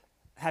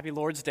Happy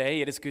Lord's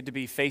Day. It is good to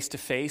be face to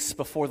face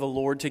before the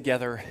Lord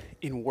together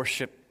in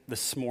worship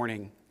this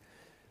morning.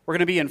 We're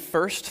going to be in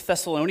 1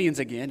 Thessalonians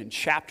again in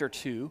chapter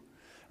 2.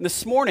 And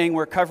this morning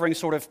we're covering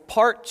sort of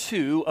part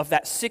 2 of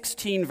that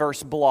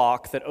 16-verse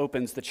block that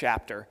opens the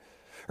chapter.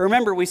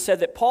 Remember, we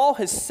said that Paul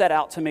has set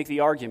out to make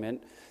the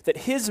argument that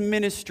his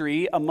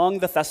ministry among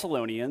the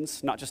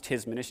Thessalonians, not just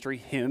his ministry,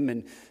 him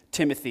and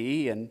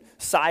Timothy and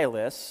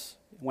Silas.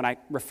 When I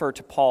refer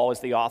to Paul as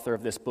the author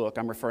of this book,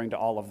 I'm referring to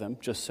all of them,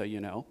 just so you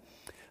know.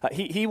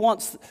 He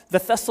wants the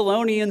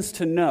Thessalonians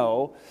to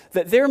know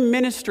that their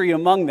ministry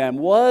among them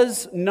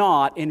was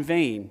not in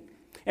vain.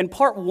 And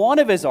part 1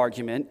 of his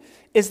argument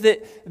is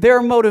that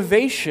their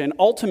motivation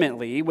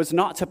ultimately was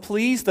not to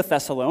please the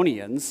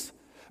Thessalonians,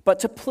 but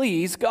to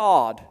please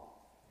God.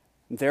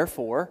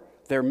 Therefore,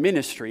 their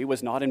ministry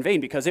was not in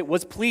vain because it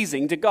was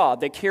pleasing to God.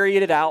 They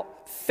carried it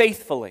out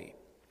faithfully.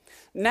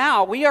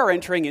 Now we are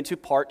entering into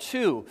part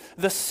 2,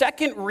 the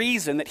second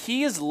reason that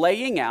he is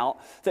laying out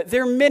that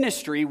their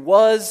ministry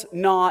was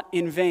not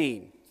in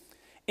vain.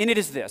 And it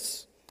is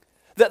this,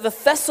 that the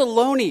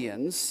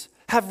Thessalonians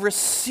have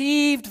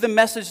received the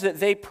message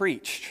that they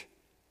preached,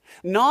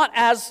 not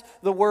as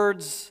the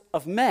words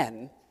of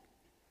men,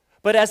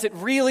 but as it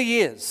really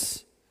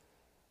is,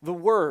 the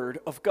Word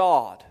of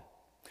God.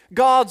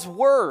 God's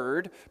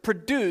Word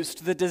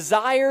produced the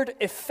desired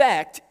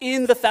effect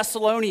in the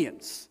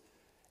Thessalonians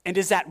and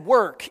is at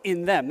work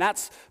in them.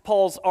 That's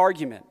Paul's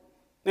argument.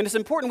 And it's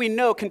important we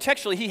know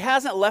contextually he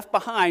hasn't left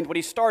behind what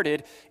he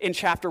started in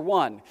chapter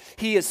 1.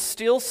 He is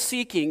still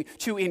seeking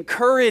to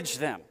encourage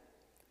them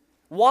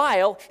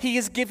while he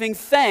is giving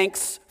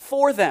thanks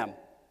for them.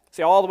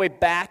 See, all the way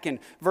back in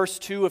verse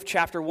 2 of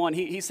chapter 1,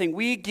 he's saying,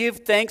 "We give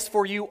thanks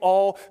for you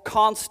all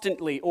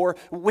constantly," or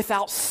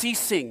without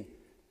ceasing,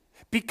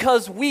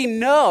 "because we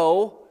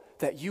know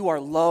that you are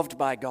loved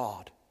by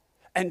God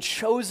and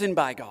chosen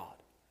by God."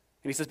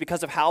 And he says,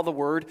 because of how the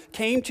word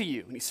came to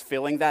you. And he's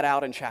filling that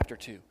out in chapter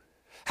 2.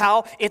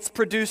 How it's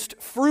produced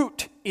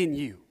fruit in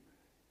you.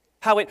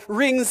 How it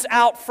rings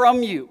out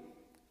from you,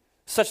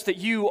 such that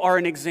you are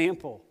an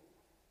example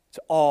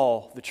to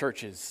all the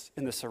churches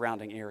in the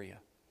surrounding area.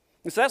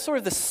 And so that's sort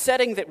of the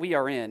setting that we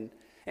are in.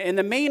 And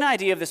the main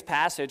idea of this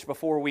passage,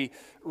 before we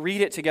read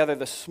it together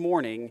this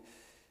morning,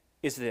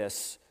 is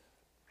this.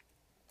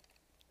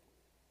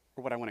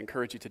 Or what I want to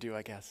encourage you to do,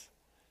 I guess,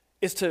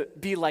 is to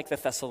be like the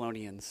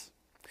Thessalonians.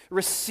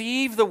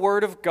 Receive the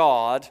word of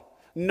God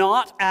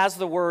not as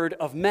the word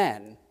of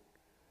men,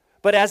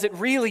 but as it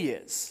really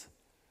is,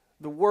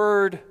 the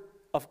word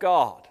of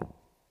God.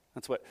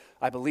 That's what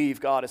I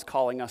believe God is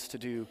calling us to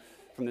do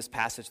from this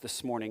passage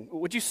this morning.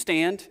 Would you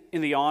stand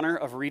in the honor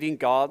of reading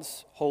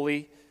God's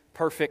holy,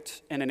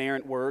 perfect, and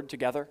inerrant word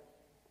together?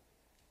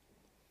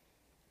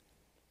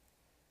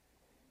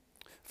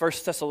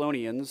 1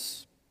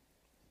 Thessalonians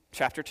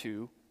chapter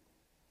 2,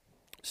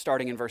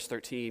 starting in verse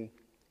 13.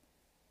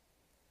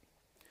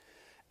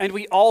 "And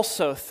we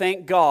also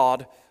thank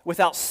God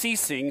without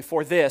ceasing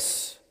for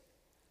this,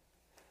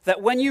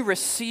 that when you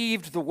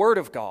received the word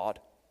of God,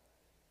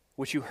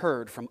 which you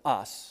heard from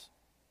us,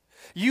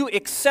 you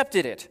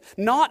accepted it,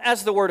 not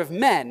as the word of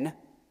men,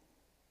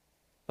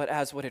 but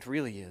as what it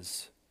really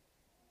is,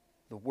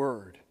 the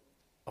word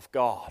of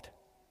God,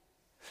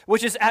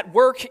 which is at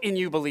work in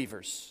you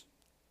believers.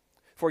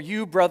 For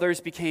you,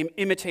 brothers, became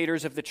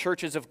imitators of the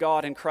churches of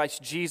God in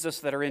Christ Jesus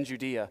that are in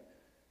Judea.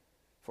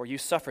 For you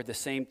suffered the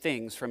same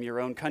things from your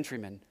own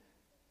countrymen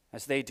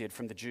as they did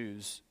from the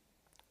Jews,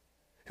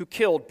 who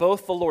killed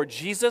both the Lord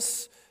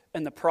Jesus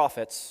and the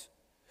prophets,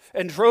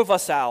 and drove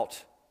us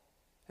out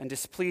and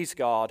displeased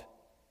God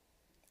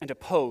and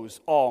oppose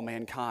all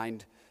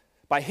mankind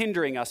by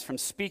hindering us from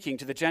speaking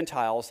to the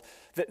Gentiles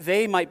that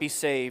they might be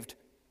saved,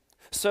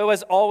 so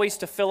as always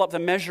to fill up the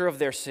measure of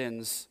their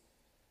sins.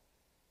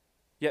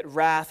 Yet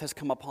wrath has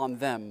come upon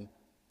them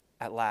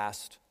at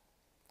last.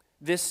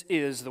 This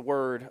is the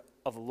word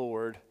of the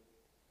Lord.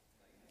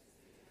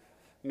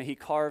 May he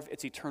carve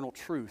its eternal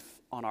truth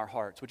on our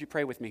hearts." Would you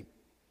pray with me?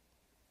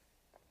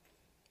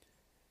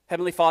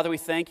 Heavenly Father, we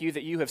thank you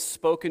that you have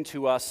spoken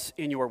to us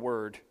in your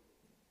word.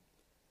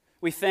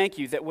 We thank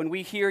you that when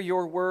we hear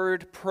your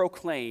word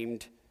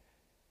proclaimed,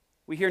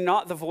 we hear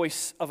not the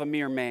voice of a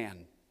mere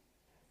man,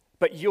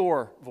 but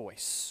your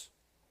voice.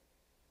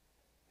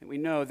 And we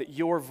know that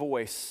your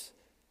voice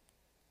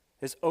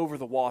is over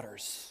the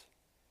waters.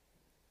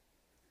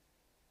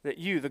 That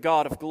you, the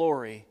God of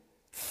glory,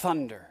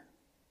 thunder.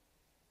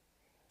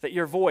 That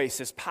your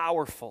voice is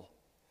powerful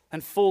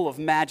and full of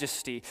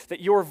majesty. That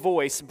your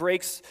voice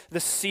breaks the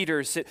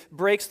cedars. It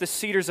breaks the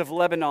cedars of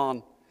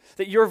Lebanon.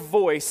 That your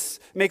voice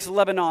makes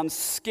Lebanon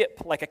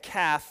skip like a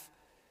calf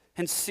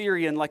and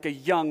Syrian like a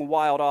young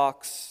wild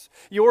ox.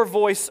 Your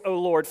voice, O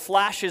Lord,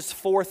 flashes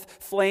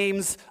forth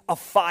flames of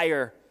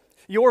fire.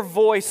 Your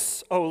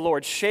voice, O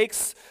Lord,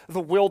 shakes the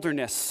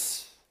wilderness.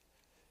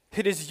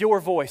 It is your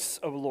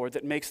voice, O Lord,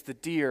 that makes the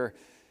deer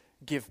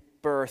give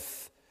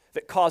birth,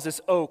 that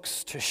causes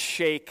oaks to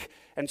shake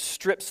and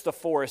strips the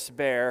forest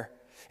bare.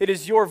 It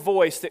is your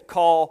voice that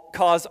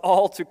cause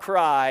all to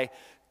cry,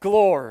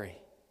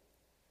 "Glory."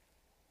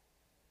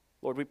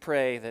 Lord, we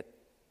pray that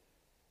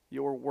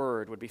your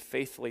word would be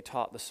faithfully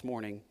taught this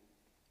morning,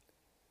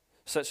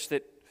 such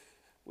that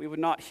we would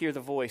not hear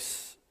the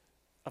voice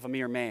of a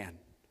mere man,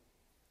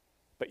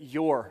 but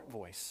your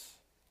voice.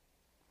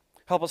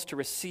 Help us to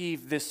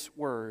receive this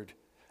word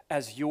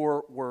as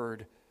your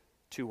word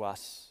to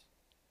us.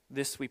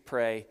 This we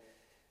pray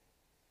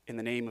in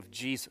the name of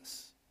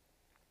Jesus.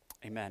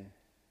 Amen.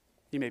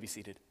 You may be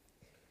seated.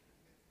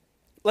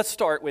 Let's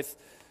start with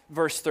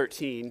verse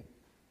 13.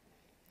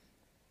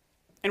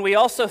 And we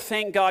also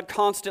thank God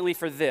constantly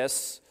for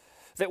this,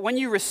 that when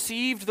you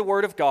received the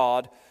word of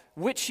God,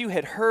 which you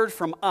had heard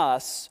from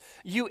us,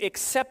 you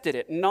accepted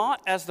it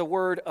not as the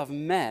word of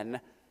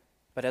men,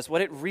 but as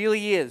what it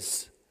really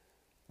is,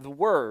 the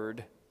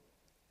word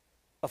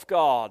of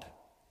God.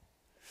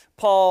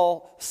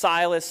 Paul,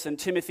 Silas, and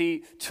Timothy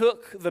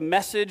took the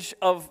message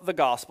of the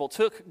gospel,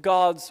 took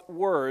God's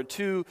word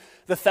to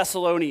the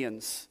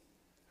Thessalonians.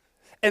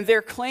 And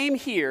their claim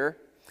here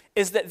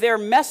is that their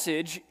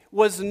message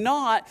was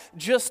not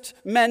just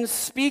men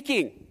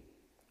speaking,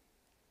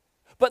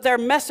 but their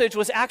message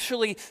was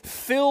actually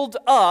filled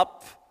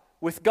up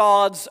with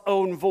God's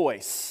own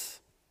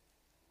voice.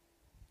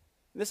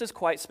 This is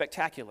quite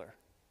spectacular.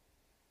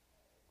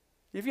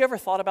 Have you ever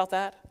thought about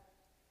that?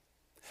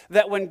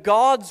 That when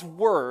God's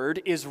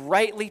word is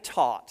rightly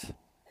taught,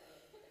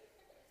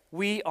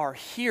 we are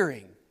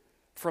hearing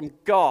from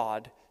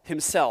God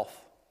himself.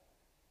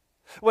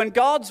 When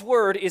God's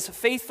word is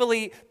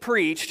faithfully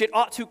preached, it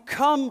ought to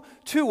come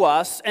to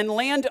us and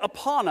land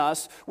upon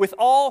us with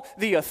all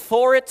the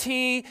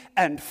authority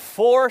and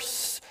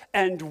force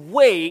and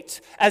weight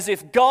as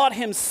if God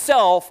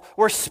himself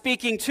were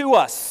speaking to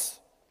us.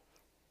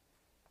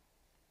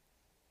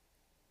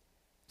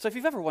 So if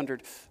you've ever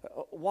wondered,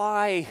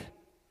 why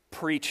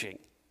preaching?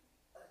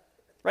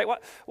 Right?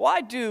 Why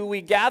do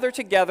we gather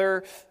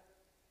together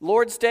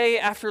Lord's Day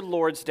after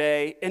Lord's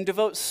Day and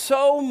devote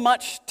so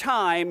much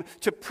time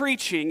to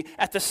preaching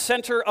at the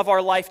center of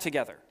our life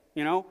together?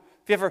 You know,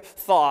 if you ever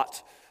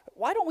thought,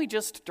 why don't we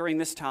just during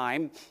this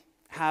time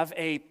have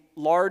a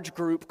large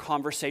group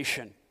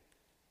conversation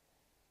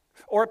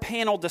or a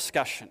panel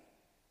discussion?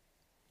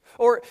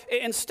 Or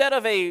instead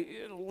of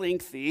a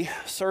lengthy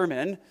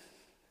sermon,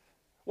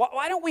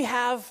 why don't we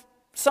have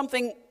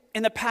something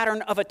in the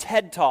pattern of a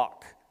TED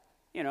Talk?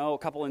 You know, a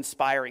couple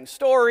inspiring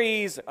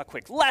stories, a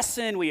quick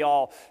lesson. We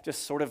all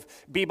just sort of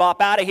bebop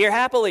out of here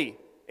happily.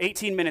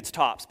 18 minutes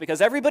tops, because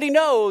everybody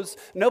knows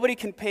nobody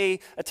can pay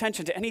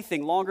attention to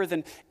anything longer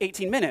than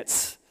 18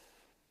 minutes,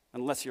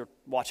 unless you're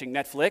watching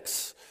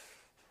Netflix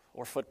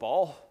or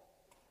football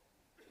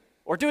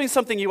or doing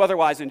something you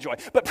otherwise enjoy.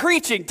 But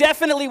preaching,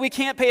 definitely we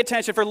can't pay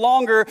attention for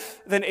longer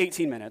than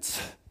 18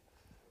 minutes.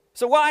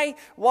 So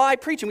why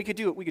preaching? We could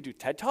do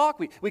TED Talk.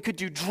 We could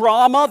do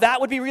drama.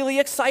 That would be really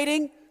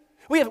exciting.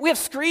 We have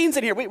screens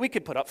in here. We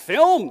could put up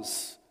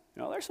films.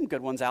 You know, there's some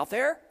good ones out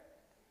there.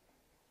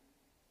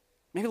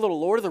 Maybe a little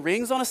Lord of the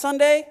Rings on a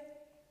Sunday.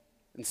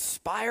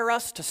 Inspire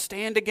us to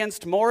stand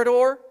against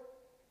Mordor.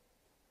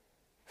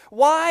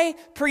 Why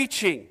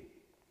preaching?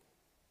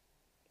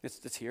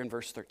 It's here in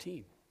verse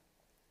 13.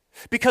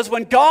 Because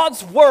when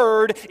God's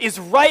word is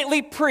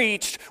rightly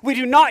preached, we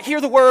do not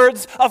hear the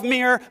words of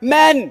mere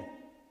men,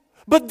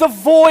 but the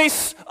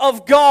voice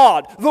of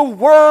God, the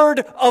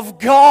word of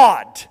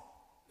God.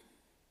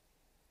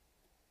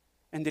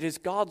 And it is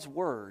God's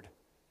word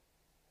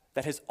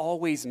that has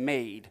always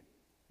made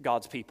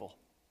God's people.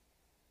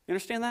 You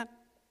understand that?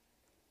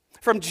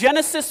 From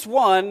Genesis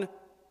 1,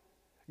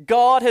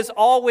 God has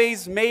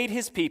always made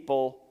his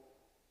people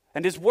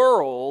and his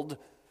world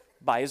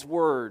by his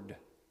word.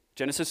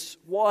 Genesis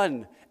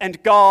 1,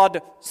 and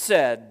God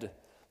said,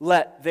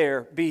 "Let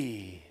there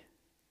be."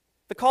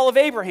 The call of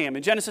Abraham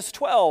in Genesis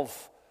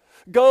 12,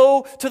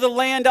 "Go to the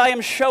land I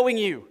am showing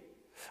you.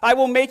 I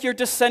will make your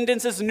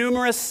descendants as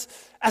numerous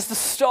as the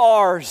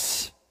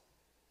stars."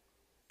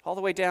 All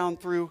the way down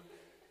through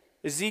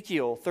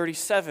Ezekiel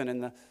 37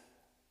 in the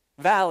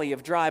valley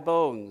of dry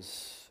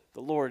bones.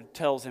 The Lord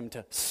tells him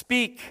to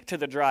speak to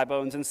the dry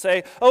bones and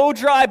say, "O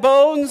dry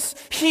bones,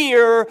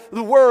 hear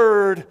the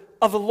word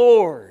of the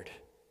Lord."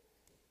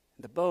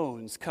 The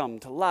bones come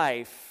to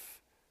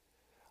life.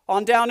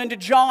 On down into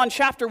John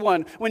chapter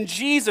 1, when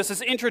Jesus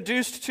is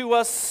introduced to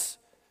us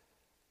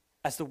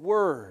as the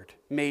Word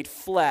made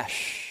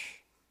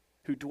flesh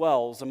who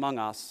dwells among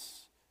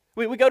us.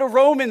 We go to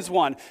Romans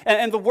 1,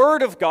 and the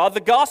Word of God,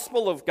 the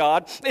gospel of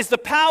God, is the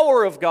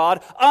power of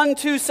God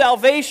unto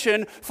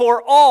salvation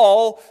for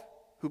all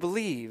who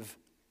believe.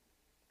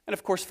 And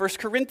of course, 1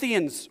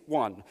 Corinthians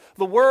 1,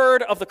 the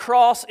word of the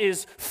cross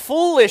is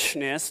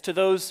foolishness to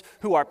those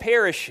who are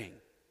perishing.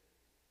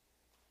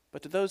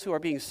 But to those who are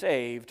being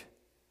saved,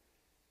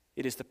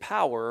 it is the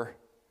power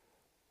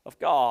of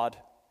God.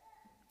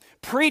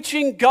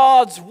 Preaching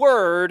God's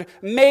word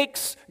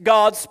makes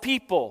God's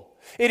people.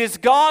 It is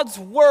God's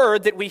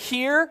word that we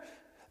hear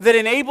that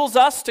enables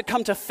us to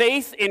come to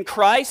faith in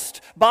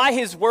Christ. By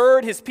his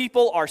word, his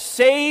people are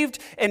saved,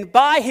 and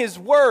by his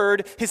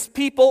word, his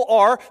people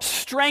are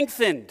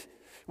strengthened.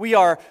 We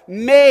are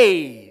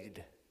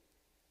made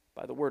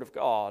by the word of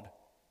God.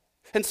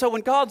 And so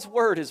when God's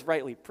word is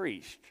rightly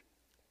preached,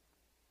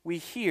 we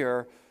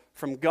hear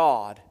from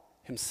God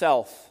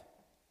himself.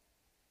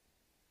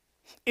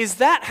 Is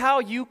that how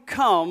you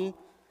come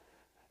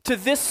to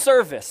this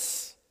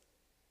service?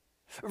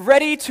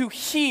 Ready to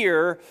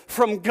hear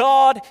from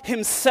God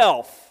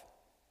himself?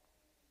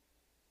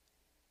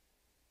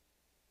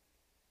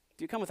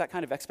 Do you come with that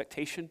kind of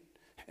expectation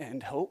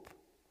and hope?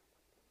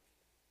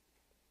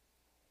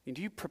 And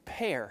do you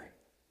prepare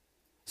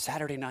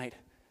Saturday night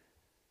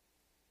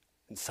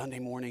and Sunday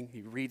morning?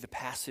 You read the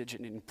passage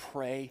and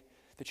pray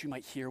that you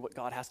might hear what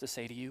God has to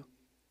say to you?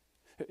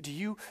 Do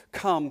you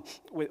come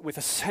with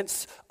a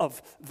sense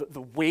of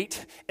the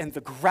weight and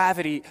the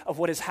gravity of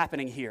what is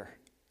happening here?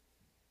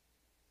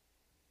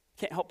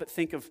 Can't help but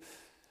think of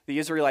the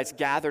Israelites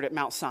gathered at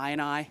Mount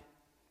Sinai.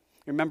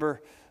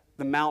 Remember,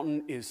 the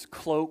mountain is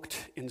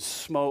cloaked in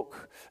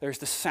smoke. There's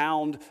the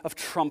sound of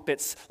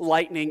trumpets.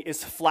 Lightning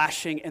is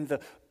flashing, and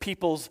the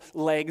people's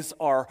legs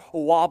are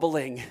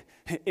wobbling.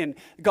 And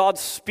God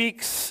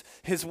speaks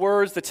his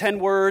words, the 10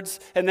 words,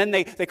 and then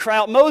they cry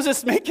out,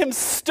 "Moses, make him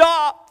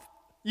stop.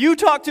 You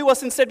talk to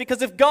us instead,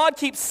 because if God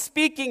keeps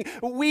speaking,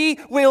 we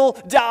will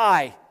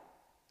die."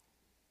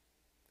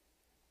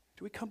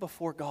 Do we come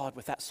before God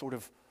with that sort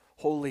of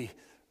holy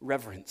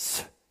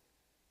reverence?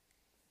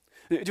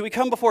 Do we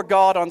come before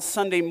God on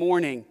Sunday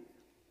morning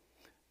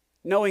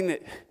knowing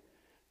that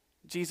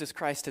Jesus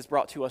Christ has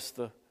brought to us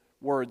the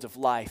words of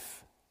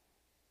life?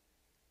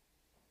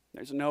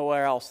 There's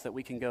nowhere else that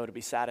we can go to be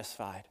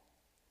satisfied.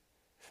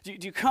 Do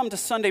you come to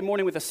Sunday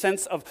morning with a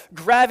sense of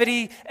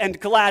gravity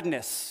and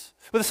gladness,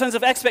 with a sense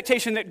of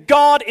expectation that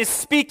God is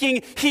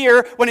speaking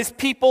here when his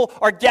people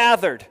are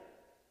gathered?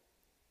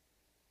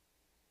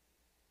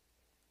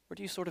 Or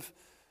do you sort of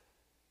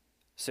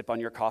sip on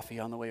your coffee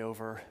on the way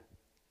over,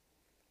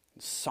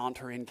 and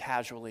saunter in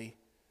casually,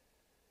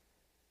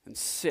 and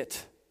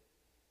sit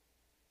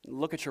and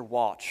look at your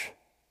watch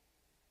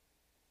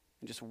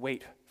and just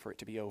wait for it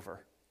to be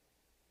over?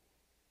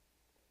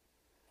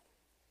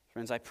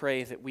 Friends, I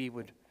pray that we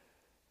would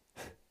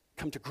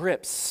come to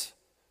grips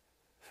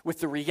with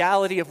the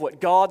reality of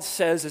what God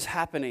says is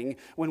happening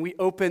when we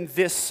open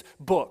this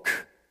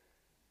book.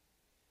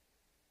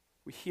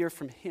 We hear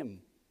from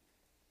him.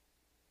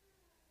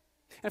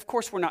 And of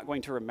course, we're not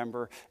going to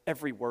remember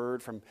every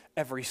word from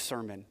every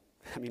sermon.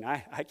 I mean,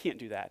 I can't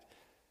do that.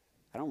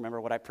 I don't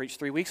remember what I preached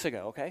 3 weeks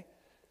ago, okay?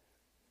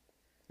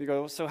 You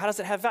go, so how does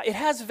it have value? It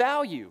has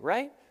value,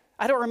 right?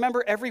 I don't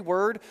remember every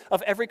word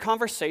of every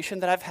conversation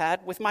that I've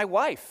had with my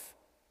wife.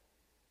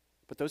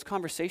 But those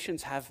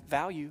conversations have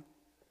value.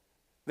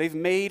 They've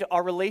made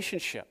our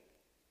relationship.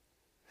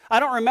 I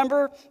don't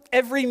remember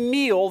every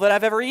meal that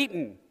I've ever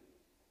eaten.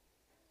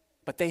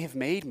 But they have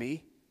made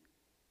me.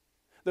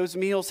 Those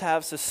meals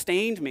have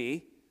sustained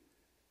me.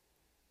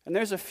 And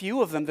there's a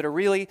few of them that are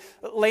really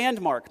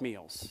landmark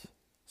meals.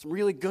 Some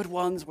really good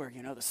ones where,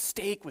 the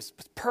steak was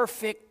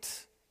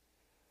perfect.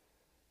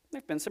 There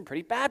have been some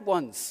pretty bad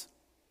ones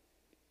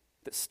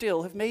that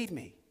still have made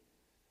me.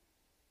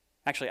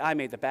 Actually, I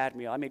made the bad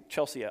meal. I made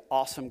Chelsea an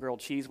awesome grilled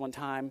cheese one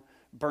time,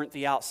 burnt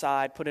the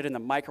outside, put it in the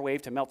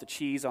microwave to melt the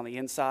cheese on the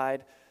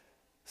inside.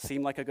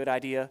 Seemed like a good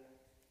idea.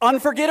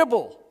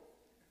 Unforgettable.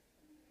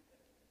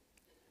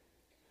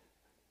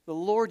 The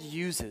Lord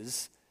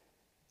uses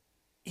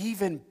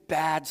even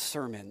bad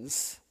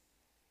sermons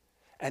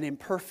and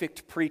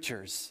imperfect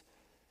preachers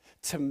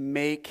to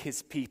make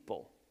his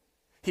people.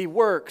 He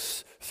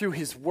works through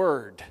his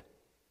word.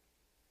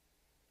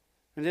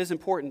 And it is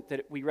important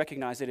that we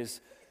recognize it is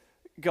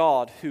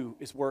God who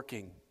is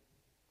working.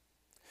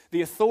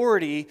 The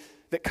authority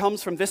that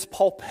comes from this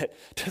pulpit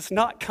does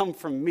not come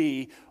from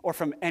me or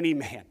from any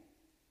man.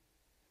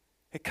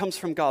 It comes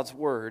from God's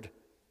word.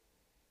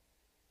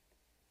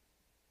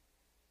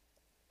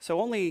 So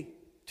only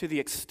to the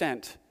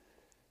extent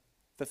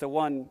that the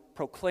one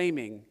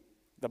proclaiming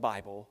the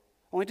Bible,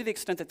 only to the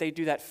extent that they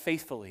do that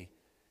faithfully,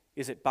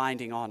 is it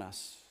binding on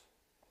us.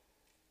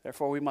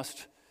 Therefore, we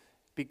must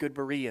be good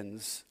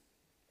Bereans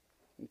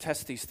and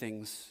test these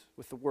things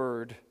with the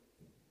word.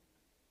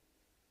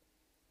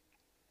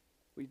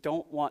 We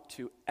don't want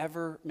to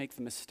ever make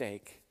the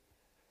mistake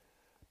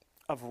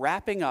of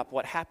wrapping up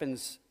what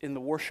happens in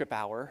the worship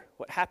hour,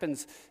 what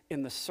happens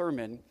in the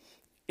sermon,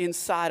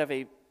 inside of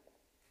a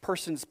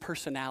person's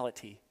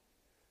personality.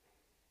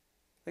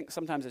 I think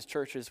sometimes as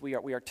churches we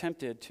are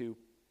tempted to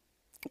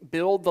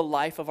build the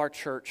life of our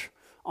church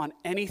on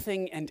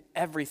anything and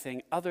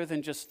everything other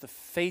than just the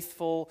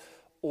faithful,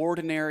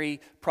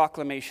 ordinary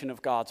proclamation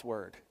of God's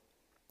word.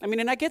 I mean,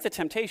 and I get the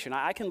temptation.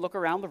 I can look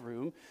around the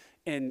room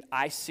and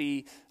I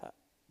see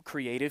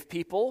creative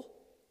people,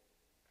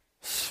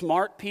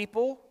 smart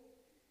people,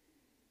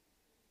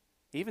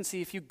 even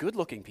see a few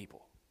good-looking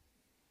people.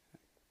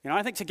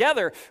 I think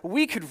together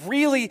we could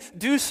really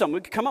do some.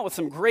 We could come up with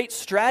some great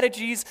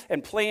strategies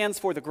and plans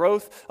for the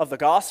growth of the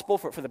gospel,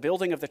 for the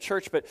building of the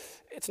church, but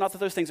it's not that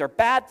those things are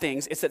bad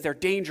things, it's that they're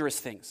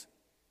dangerous things.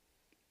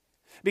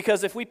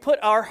 Because if we put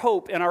our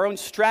hope in our own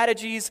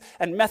strategies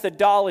and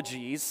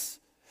methodologies,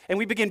 and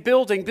we begin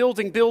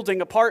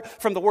building apart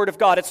from the Word of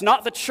God, it's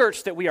not the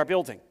church that we are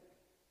building.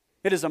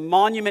 It is a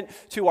monument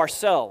to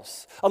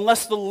ourselves.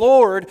 Unless the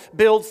Lord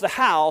builds the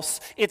house,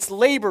 its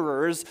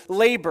laborers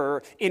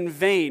labor in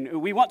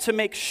vain. We want to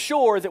make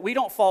sure that we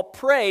don't fall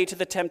prey to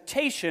the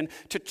temptation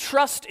to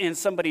trust in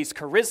somebody's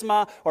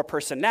charisma or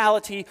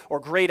personality or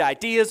great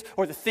ideas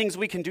or the things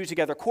we can do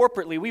together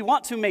corporately. We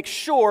want to make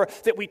sure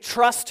that we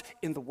trust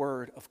in the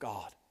Word of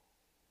God.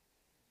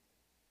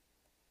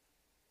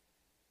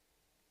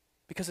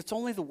 Because it's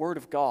only the Word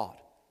of God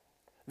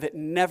that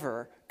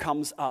never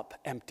comes up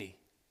empty.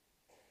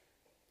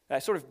 I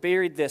sort of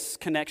buried this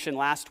connection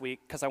last week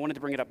because I wanted to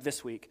bring it up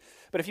this week.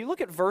 But if you look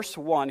at verse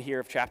 1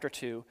 here of chapter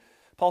 2,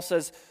 Paul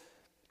says,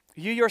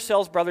 "You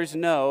yourselves, brothers,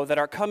 know that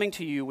our coming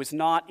to you was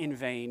not in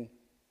vain."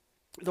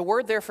 The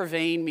word there for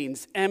vain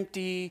means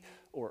empty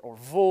or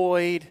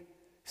void.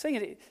 He's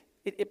saying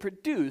it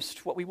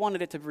produced what we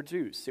wanted it to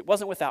produce. It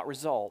wasn't without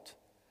result.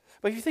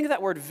 But if you think of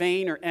that word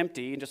vain or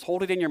empty and just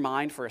hold it in your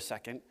mind for a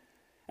second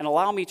and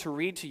allow me to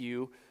read to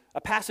you a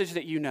passage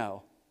that you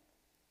know.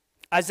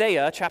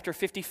 Isaiah chapter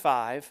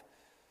 55,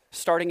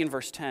 starting in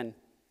verse 10.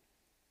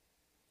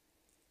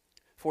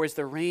 "For as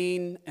the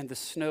rain and the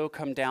snow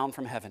come down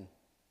from heaven,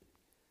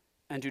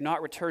 and do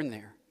not return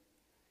there,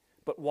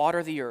 but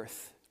water the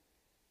earth,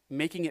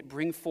 making it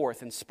bring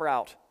forth and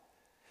sprout,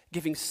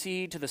 giving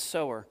seed to the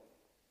sower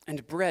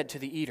and bread to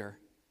the eater,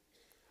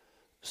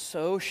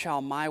 so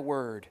shall my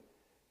word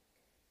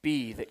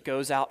be that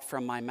goes out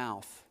from my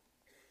mouth.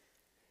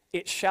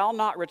 It shall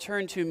not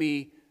return to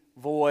me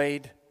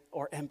void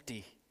or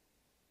empty,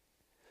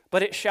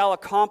 but it shall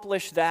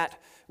accomplish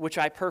that which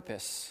I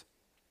purpose,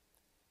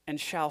 and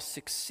shall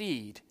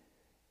succeed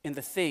in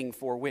the thing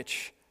for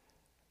which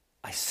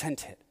I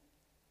sent it."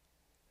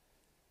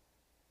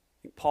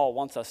 Paul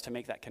wants us to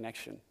make that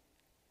connection.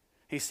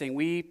 He's saying,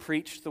 we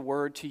preached the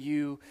word to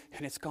you,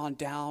 and it's gone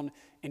down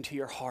into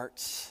your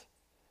hearts,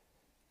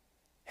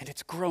 and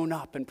it's grown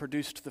up and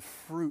produced the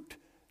fruit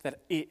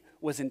that it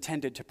was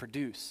intended to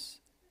produce.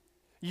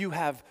 You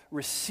have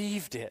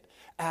received it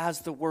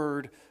as the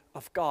word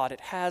of God.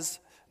 It has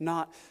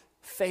not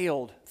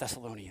failed,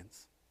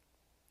 Thessalonians.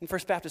 In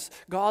First Baptist,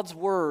 God's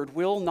word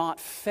will not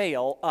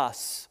fail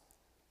us.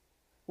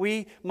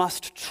 We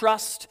must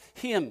trust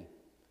Him.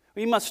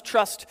 We must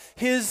trust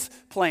His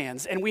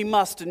plans, and we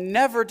must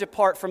never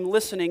depart from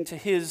listening to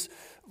His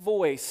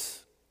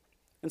voice.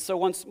 And so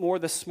once more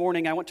this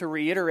morning, I want to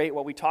reiterate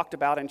what we talked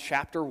about in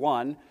chapter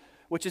 1,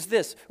 which is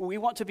this. We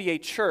want to be a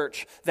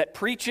church that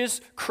preaches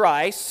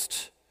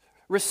Christ,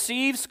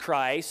 receives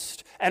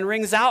Christ, and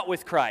rings out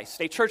with Christ.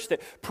 A church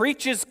that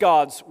preaches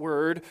God's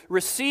word,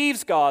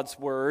 receives God's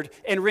word,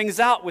 and rings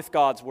out with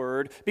God's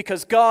word,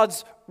 because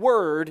God's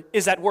word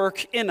is at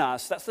work in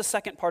us. That's the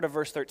second part of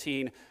verse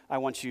 13 I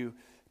want you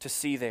to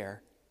see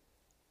there.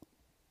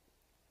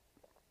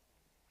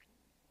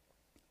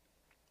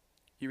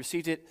 You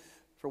received it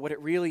for what it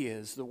really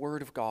is, the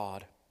word of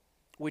God,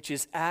 which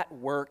is at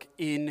work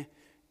in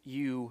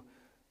you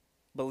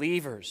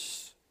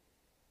believers.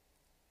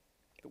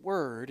 The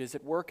word is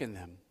at work in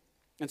them.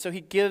 And so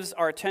he gives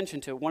our attention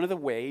to one of the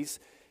ways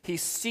he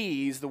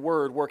sees the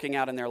word working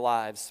out in their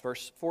lives.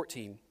 Verse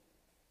 14.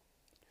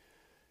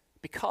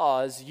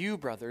 "Because you,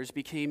 brothers,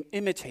 became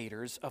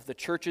imitators of the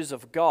churches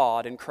of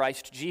God in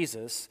Christ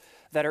Jesus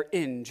that are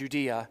in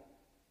Judea.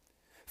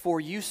 For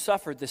you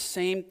suffered the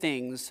same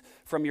things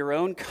from your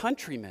own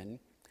countrymen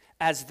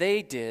as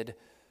they did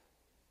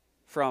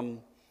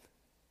from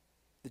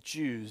the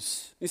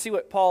Jews." You see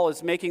what Paul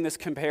is making this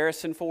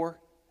comparison for?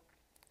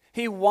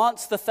 He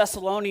wants the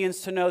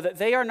Thessalonians to know that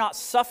they are not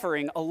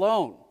suffering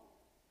alone.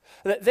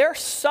 That their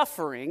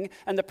suffering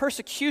and the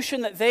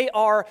persecution that they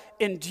are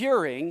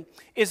enduring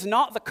is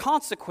not the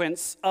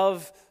consequence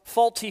of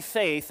faulty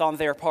faith on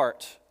their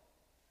part.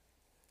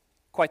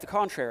 Quite the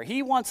contrary.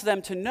 He wants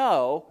them to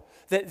know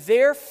that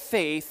their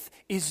faith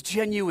is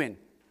genuine.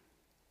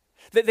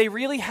 That they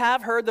really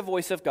have heard the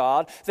voice of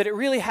God, that it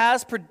really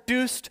has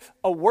produced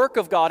a work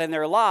of God in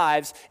their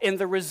lives, and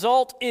the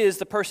result is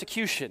the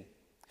persecution.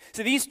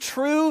 So these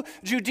true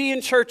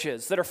Judean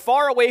churches that are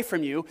far away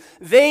from you,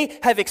 they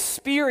have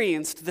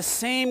experienced the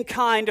same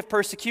kind of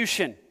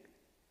persecution.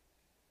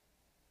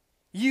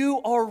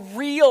 You are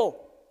real.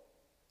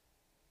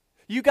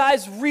 You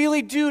guys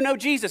really do know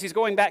Jesus. He's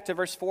going back to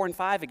verse 4 and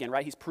 5 again,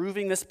 right? He's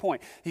proving this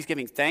point. He's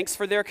giving thanks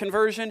for their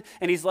conversion,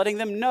 and he's letting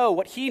them know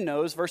what he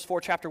knows, verse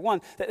 4, chapter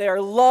 1, that they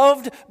are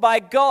loved by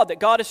God, that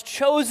God has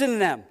chosen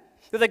them,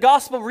 that the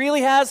gospel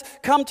really has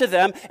come to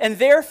them, and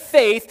their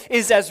faith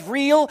is as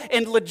real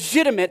and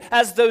legitimate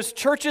as those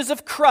churches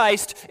of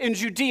Christ in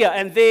Judea,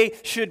 and they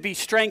should be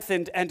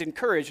strengthened and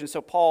encouraged. And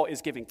so Paul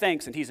is giving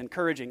thanks, and he's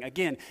encouraging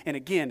again and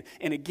again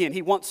and again.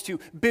 He wants to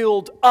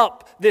build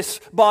up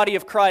this body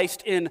of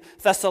Christ in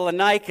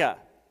Thessalonica.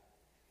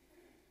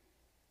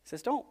 He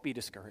says, don't be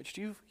discouraged.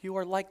 You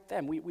are like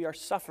them. We are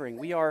suffering.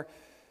 We are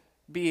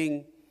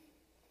being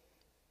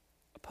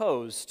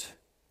opposed.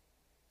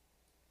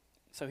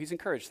 So he's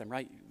encouraged them,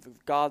 right?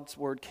 God's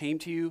word came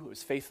to you. It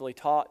was faithfully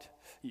taught.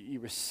 You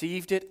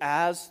received it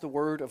as the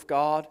word of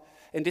God.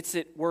 And it's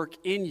at work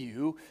in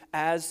you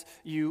as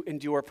you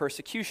endure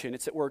persecution.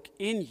 It's at work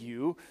in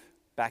you,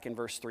 back in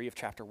verse 3 of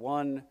chapter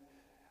 1.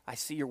 I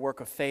see your work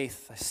of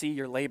faith. I see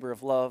your labor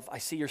of love. I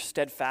see your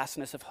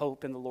steadfastness of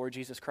hope in the Lord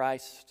Jesus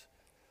Christ.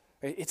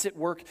 It's at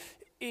work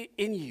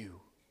in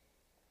you.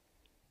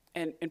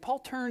 And Paul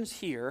turns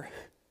here,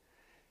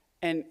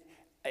 and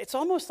it's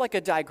almost like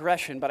a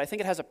digression, but I think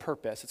it has a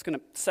purpose. It's going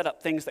to set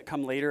up things that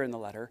come later in the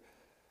letter.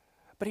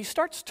 But he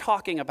starts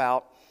talking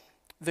about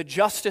the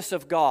justice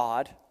of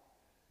God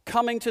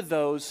coming to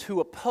those who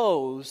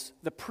oppose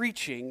the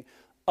preaching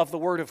of the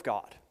Word of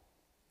God.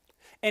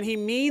 And he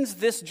means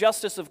this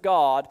justice of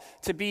God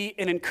to be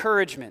an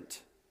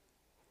encouragement,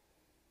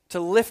 to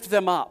lift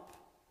them up.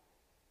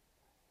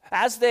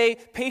 As they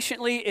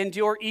patiently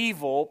endure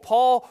evil,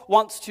 Paul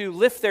wants to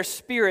lift their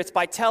spirits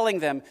by telling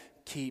them,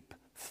 keep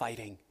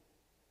fighting,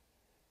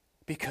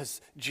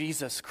 because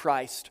Jesus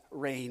Christ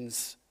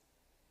reigns.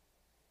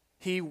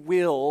 He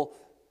will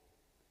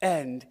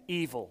end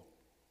evil.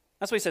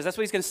 That's what he says. That's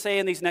what he's going to say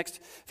in these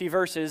next few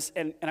verses.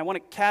 And I want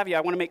to caveat,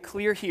 I want to make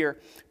clear here,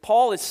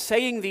 Paul is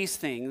saying these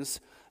things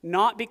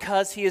not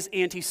because he is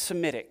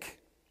anti-Semitic.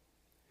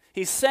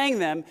 He's saying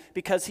them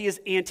because he is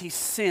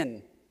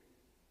anti-sin.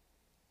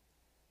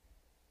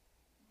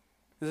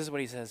 This is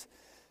what he says.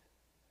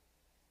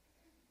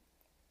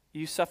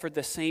 You suffered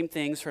the same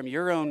things from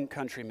your own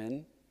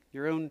countrymen,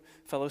 your own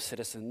fellow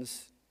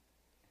citizens,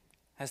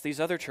 as these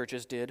other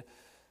churches did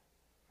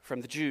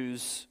from the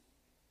Jews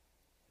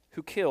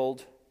who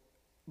killed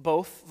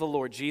both the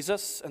Lord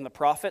Jesus and the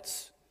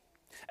prophets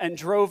and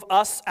drove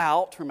us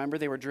out. Remember,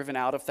 they were driven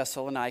out of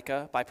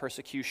Thessalonica by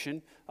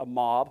persecution, a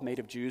mob made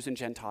of Jews and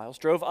Gentiles,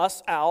 drove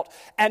us out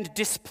and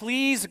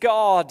displeased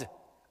God. A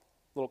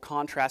little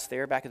contrast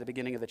there back at the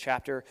beginning of the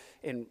chapter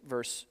in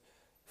verse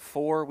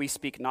 4. We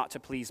speak not to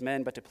please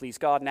men, but to please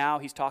God. Now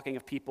he's talking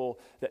of people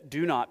that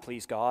do not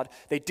please God.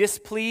 They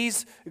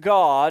displease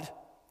God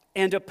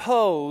and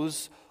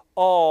oppose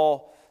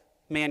all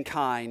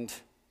mankind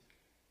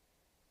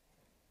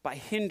by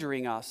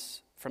hindering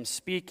us from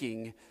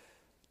speaking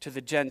to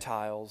the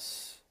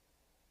Gentiles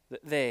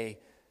that they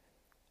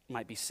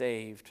might be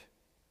saved.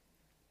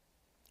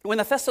 When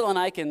the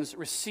Thessalonians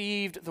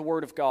received the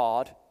word of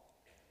God,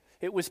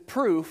 it was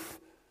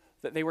proof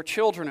that they were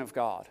children of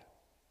God.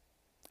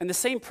 And the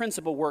same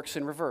principle works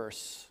in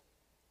reverse.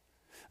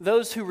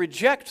 Those who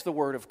reject the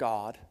word of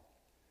God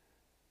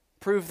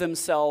prove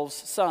themselves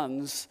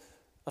sons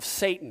of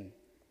Satan.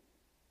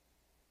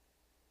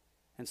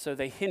 And so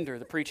they hinder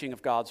the preaching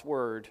of God's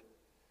word.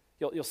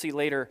 You'll see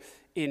later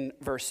in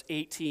verse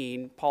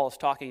 18, Paul is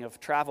talking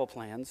of travel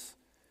plans.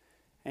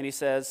 And he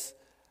says,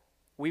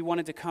 we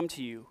wanted to come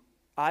to you,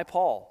 I,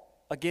 Paul,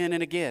 again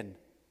and again,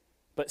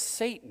 but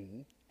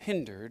Satan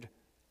hindered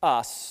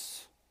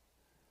us.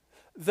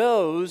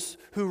 Those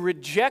who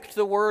reject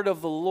the word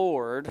of the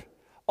Lord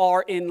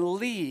are in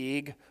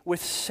league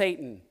with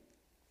Satan.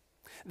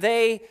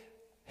 They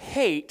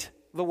hate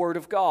the word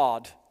of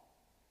God,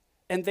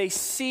 and they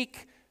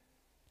seek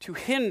to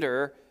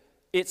hinder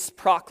its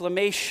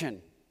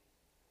proclamation.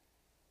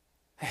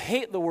 They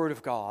hate the word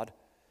of God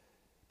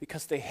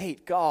because they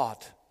hate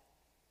God.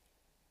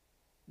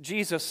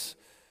 Jesus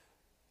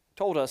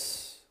told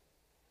us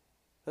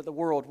that the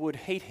world would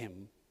hate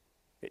him.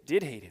 It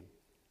did hate him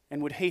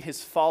and would hate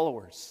his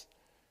followers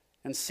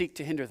and seek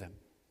to hinder them.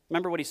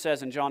 Remember what he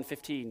says in John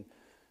 15,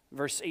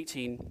 verse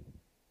 18.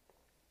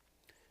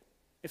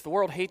 If the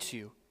world hates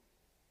you,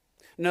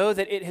 know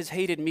that it has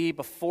hated me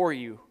before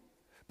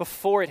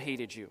it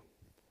hated you.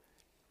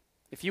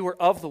 If you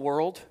were of the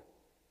world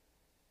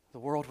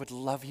would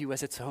love you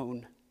as its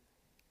own.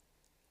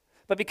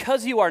 But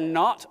because you are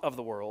not of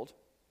the world,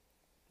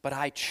 but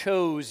I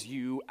chose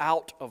you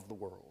out of the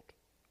world,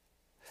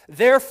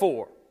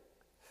 therefore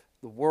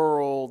the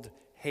world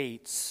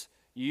hates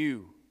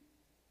you.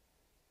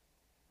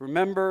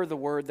 Remember the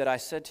word that I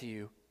said to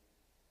you,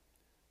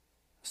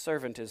 a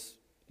servant is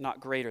not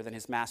greater than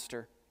his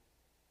master.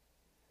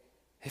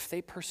 If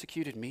they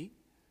persecuted me,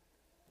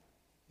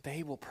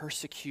 they will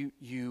persecute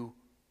you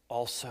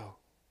also.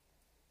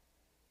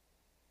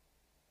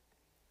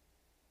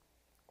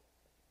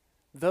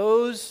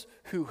 Those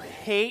who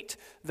hate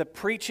the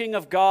preaching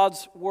of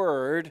God's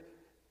word,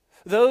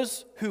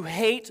 those who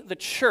hate the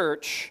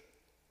church,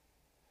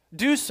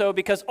 do so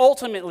because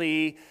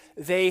ultimately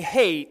they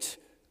hate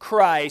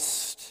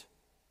Christ.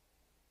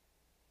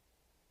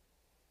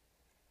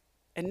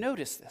 And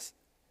notice this.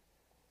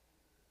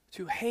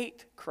 To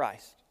hate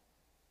Christ,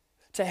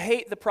 to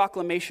hate the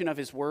proclamation of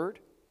his word,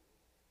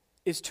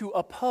 is to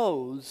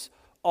oppose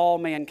all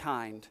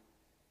mankind.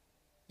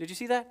 Did you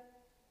see that?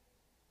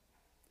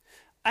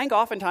 I think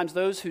oftentimes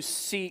those who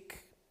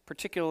seek,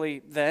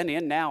 particularly then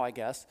and now, I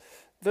guess,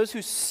 those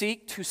who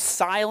seek to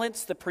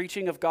silence the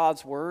preaching of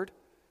God's word,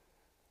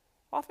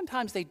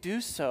 oftentimes they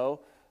do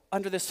so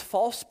under this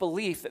false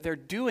belief that they're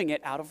doing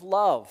it out of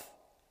love.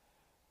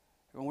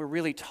 When we're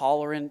really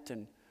tolerant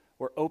and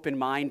we're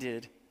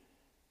open-minded,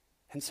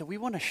 and so we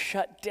want to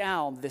shut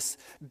down this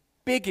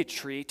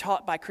bigotry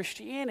taught by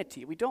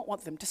Christianity. We don't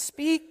want them to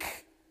speak.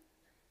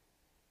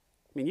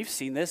 I mean, you've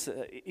seen this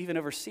even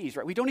overseas,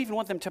 right? We don't even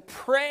want them to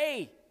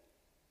pray.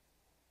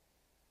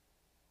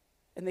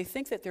 and they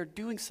think that they're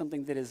doing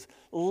something that is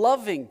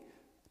loving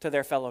to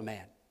their fellow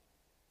man.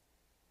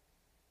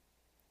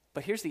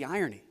 But here's the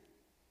irony.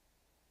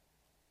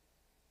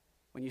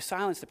 When you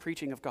silence the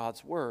preaching of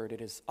God's word,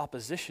 it is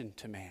opposition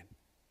to man.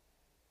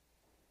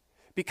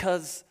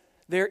 Because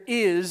there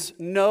is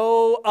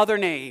no other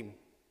name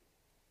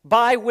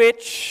by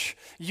which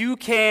you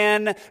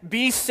can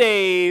be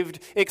saved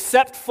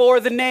except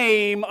for the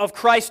name of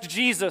Christ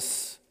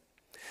Jesus.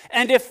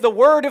 And if the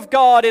word of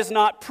God is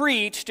not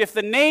preached, if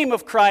the name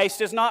of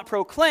Christ is not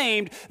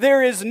proclaimed,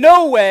 there is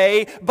no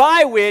way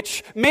by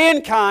which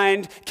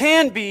mankind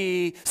can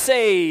be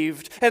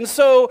saved. And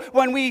so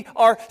when we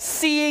are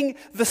seeing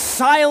the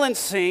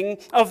silencing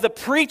of the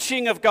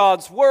preaching of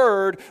God's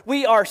word,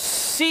 we are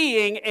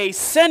seeing a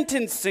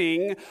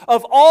sentencing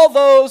of all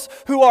those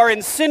who are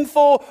in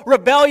sinful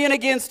rebellion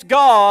against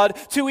God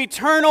to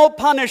eternal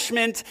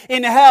punishment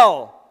in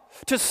hell.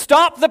 To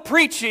stop the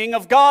preaching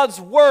of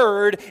God's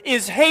word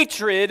is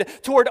hatred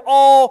toward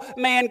all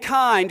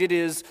mankind. It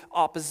is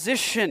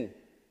opposition.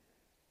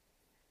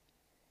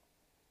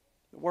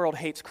 The world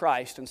hates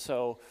Christ and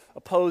so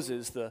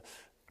opposes the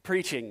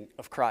preaching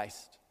of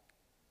Christ.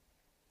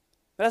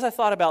 But as I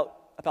thought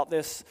about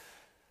this,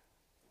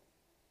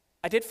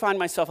 I did find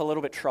myself a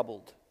little bit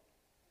troubled.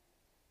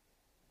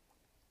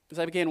 As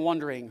I began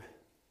wondering,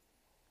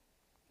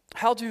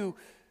 how do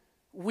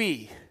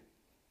we,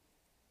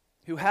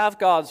 who have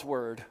God's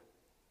word,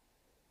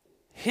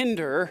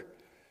 hinder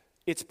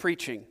its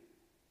preaching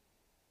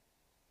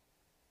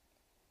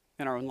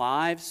in our own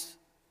lives,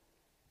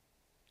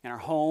 in our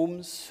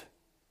homes,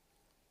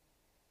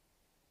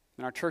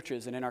 in our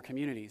churches, and in our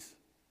communities?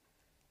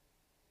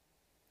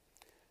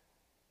 I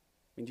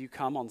mean, do you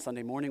come on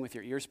Sunday morning with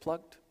your ears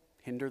plugged,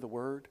 hinder the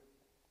word,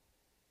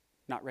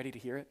 not ready to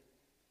hear it?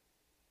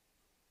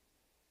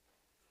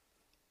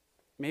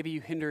 Maybe you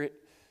hinder it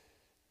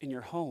in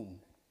your home.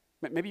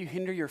 Maybe you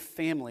hinder your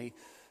family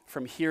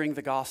from hearing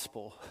the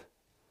gospel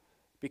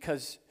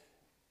because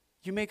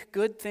you make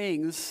good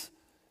things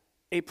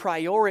a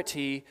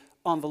priority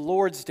on the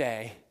Lord's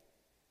Day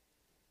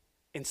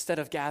instead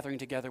of gathering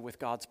together with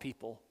God's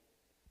people.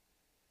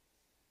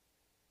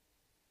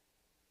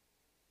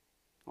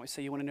 I always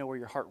say you want to know where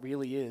your heart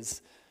really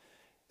is.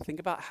 Think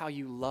about how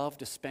you love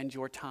to spend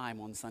your time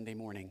on Sunday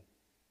morning.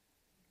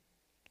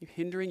 You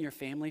hindering your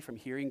family from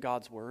hearing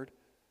God's word?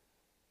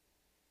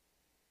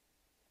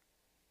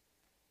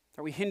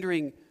 Are we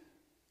hindering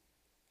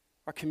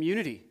our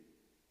community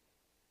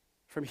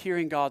from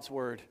hearing God's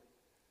word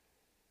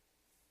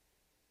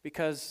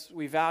because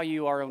we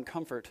value our own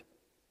comfort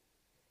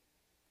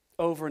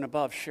over and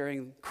above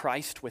sharing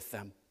Christ with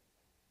them?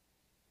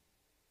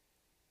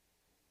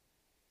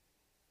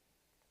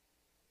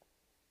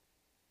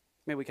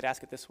 Maybe we could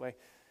ask it this way.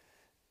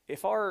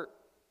 If our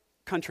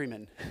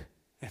countrymen,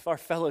 if our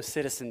fellow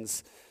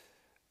citizens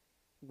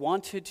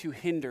wanted to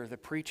hinder the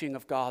preaching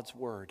of God's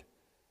word,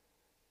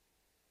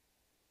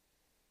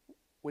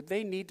 would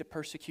they need to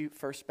persecute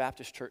First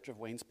Baptist Church of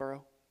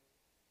Waynesboro?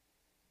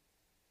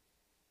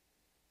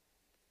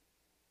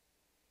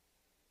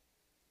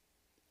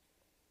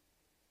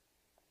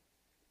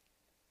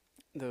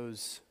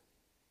 Those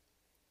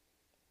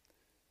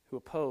who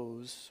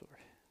oppose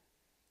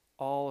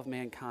all of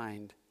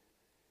mankind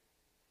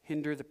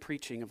hinder the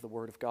preaching of the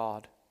Word of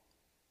God.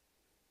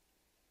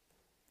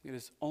 It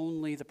is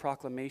only the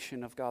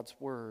proclamation of God's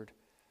Word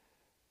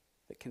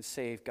that can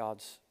save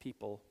God's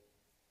people.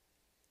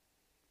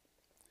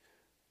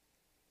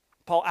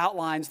 Paul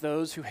outlines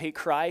those who hate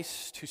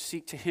Christ, who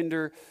seek to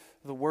hinder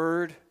the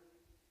word.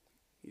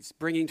 He's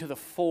bringing to the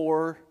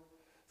fore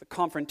the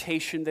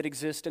confrontation that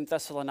exists in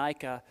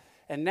Thessalonica.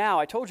 And now,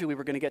 I told you we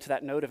were going to get to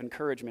that note of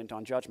encouragement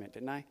on judgment,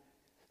 didn't I?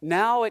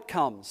 Now it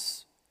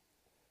comes.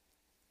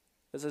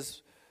 This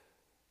is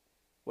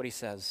what he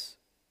says.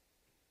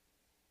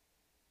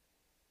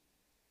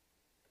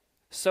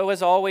 So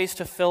as always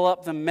to fill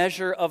up the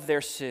measure of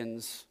their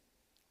sins,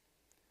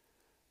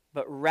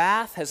 but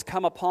wrath has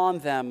come upon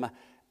them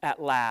at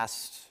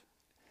last.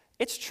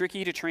 It's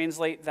tricky to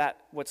translate that,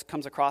 what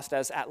comes across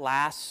as at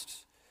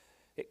last.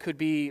 It could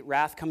be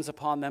wrath comes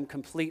upon them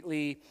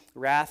completely,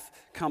 wrath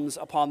comes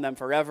upon them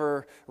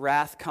forever,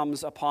 wrath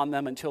comes upon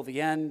them until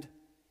the end.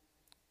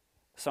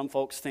 Some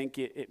folks think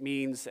it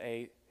means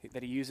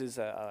that he uses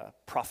a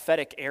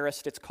prophetic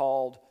aorist, it's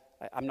called.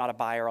 I'm not a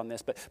buyer on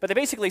this, but they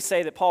basically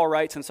say that Paul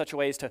writes in such a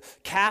way as to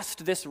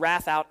cast this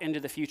wrath out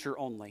into the future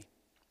only.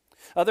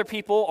 Other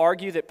people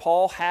argue that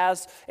Paul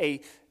has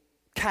a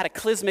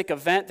cataclysmic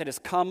event that has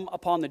come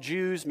upon the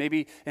Jews,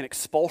 maybe an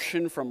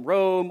expulsion from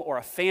Rome or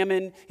a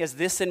famine. He has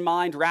this in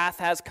mind, wrath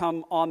has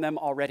come on them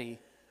already.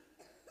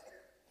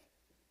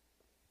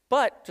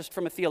 But just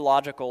from a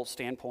theological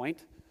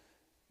standpoint,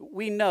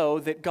 we know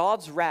that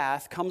God's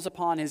wrath comes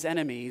upon his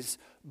enemies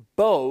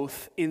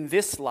both in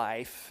this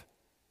life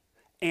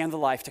and the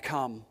life to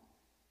come.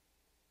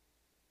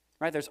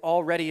 Right? There's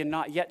already and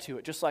not yet to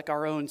it, just like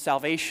our own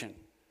salvation.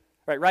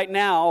 Right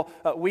now,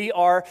 we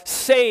are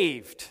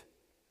saved.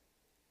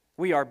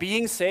 We are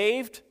being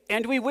saved,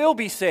 and we will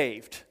be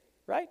saved,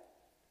 right?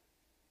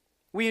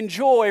 We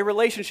enjoy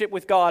relationship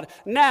with God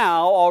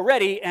now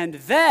already, and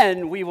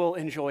then we will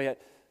enjoy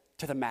it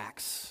to the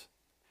max.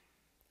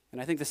 And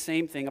I think the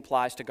same thing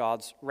applies to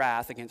God's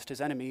wrath against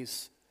his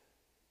enemies.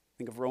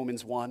 Think of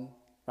Romans 1,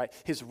 right?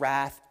 His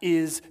wrath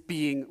is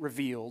being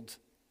revealed.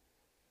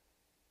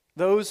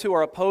 Those who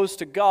are opposed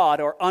to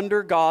God are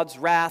under God's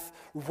wrath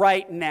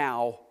right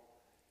now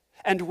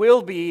and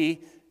will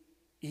be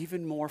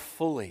even more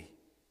fully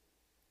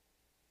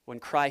when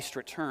Christ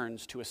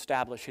returns to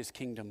establish his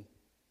kingdom.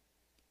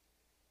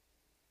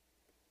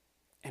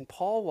 And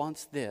Paul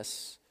wants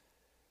this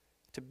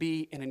to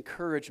be an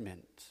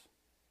encouragement.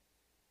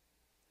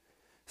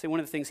 See,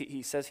 one of the things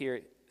he says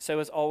here, so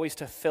as always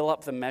to fill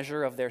up the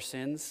measure of their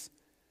sins.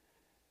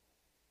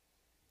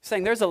 He's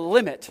saying there's a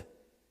limit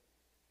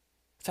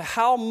to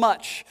how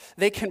much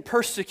they can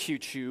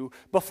persecute you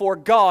before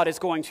God is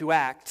going to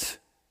act.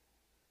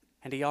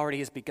 And he already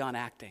has begun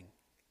acting.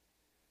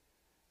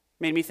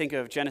 Made me think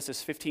of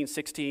Genesis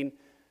 15:16.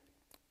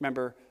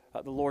 Remember,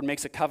 the Lord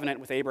makes a covenant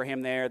with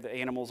Abraham there. The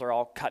animals are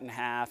all cut in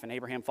half, and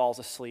Abraham falls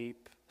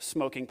asleep,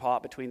 smoking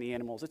pot between the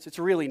animals. It's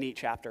a really neat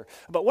chapter.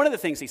 But one of the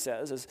things he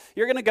says is,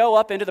 you're going to go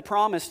up into the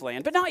promised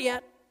land, but not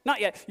yet,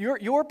 not yet.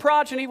 Your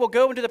progeny will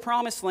go into the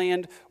promised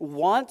land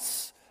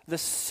once the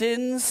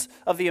sins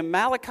of the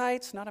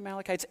Amalekites, not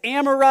Amalekites,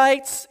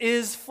 Amorites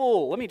is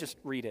full. Let me just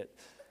read it.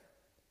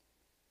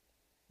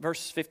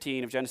 Verse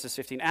 15 of Genesis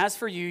 15, as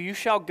for you, you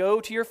shall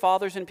go to your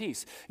fathers in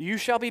peace. You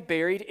shall be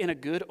buried in a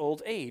good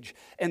old age,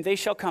 and they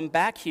shall come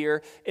back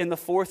here in the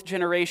 4th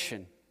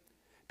generation,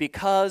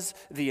 because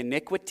the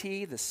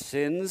iniquity, the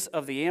sins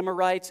of the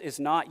Amorites is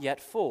not yet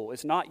full,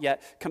 is not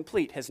yet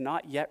complete, has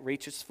not yet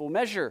reached its full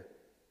measure.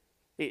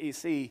 You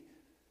see,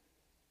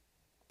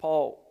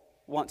 Paul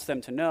wants them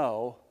to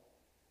know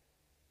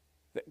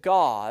that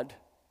God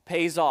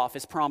pays off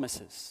his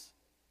promises,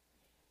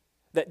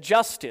 that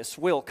justice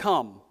will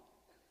come.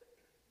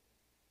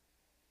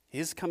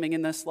 Is coming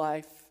in this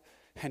life,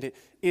 and it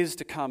is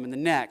to come in the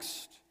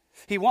next.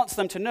 He wants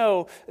them to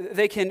know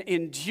they can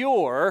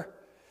endure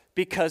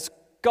because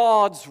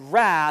God's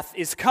wrath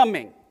is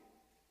coming.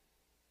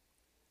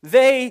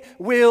 They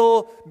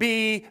will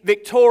be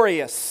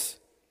victorious.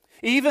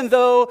 Even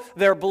though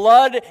their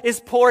blood is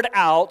poured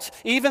out,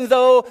 even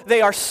though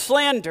they are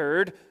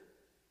slandered,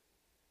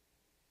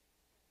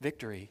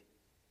 victory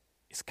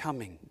is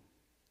coming.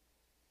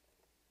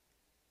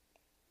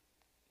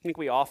 I think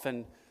we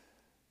often,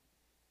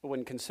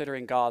 when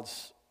considering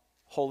God's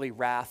holy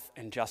wrath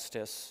and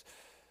justice,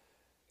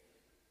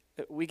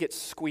 we get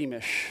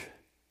squeamish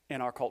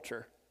in our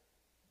culture.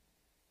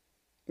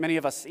 Many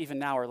of us, even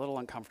now, are a little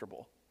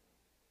uncomfortable.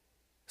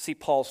 See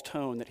Paul's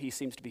tone that he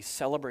seems to be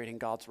celebrating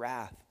God's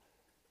wrath.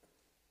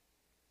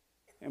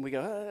 And we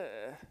go,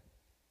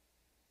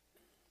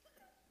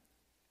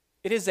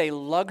 It is a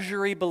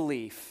luxury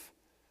belief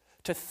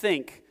to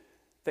think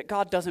that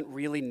God doesn't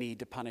really need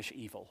to punish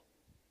evil.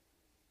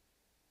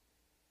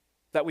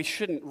 That we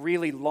shouldn't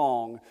really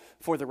long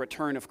for the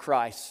return of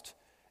Christ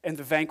and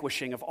the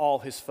vanquishing of all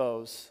his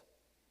foes.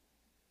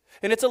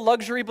 And it's a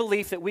luxury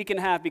belief that we can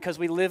have because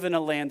we live in a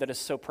land that is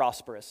so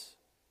prosperous.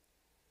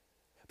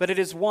 But it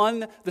is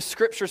one the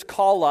Scriptures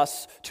call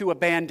us to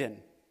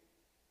abandon.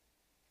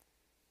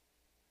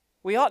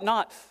 We ought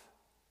not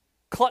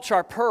clutch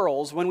our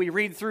pearls when we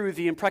read through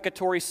the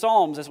imprecatory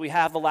Psalms as we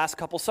have the last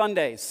couple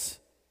Sundays.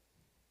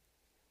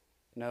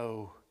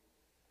 No,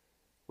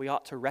 we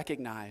ought to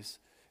recognize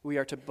we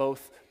are to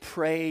both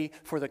pray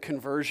for the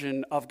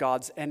conversion of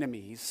God's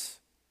enemies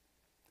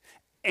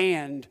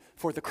and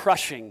for the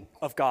crushing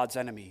of God's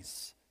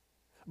enemies.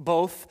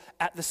 Both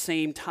at the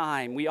same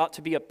time. We ought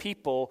to be a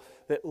people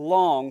that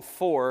long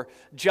for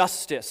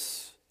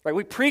justice. Right?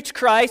 We preach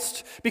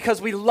Christ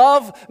because we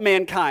love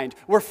mankind.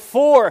 We're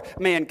for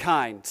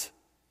mankind.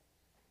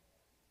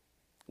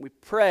 We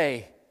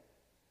pray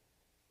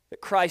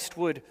that Christ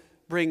would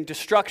bring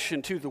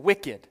destruction to the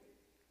wicked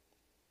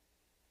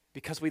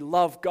because we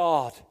love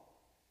God.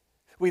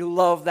 We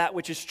love that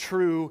which is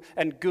true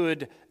and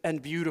good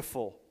and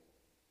beautiful.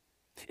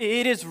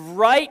 It is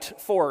right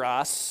for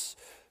us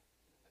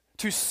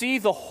to see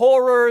the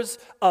horrors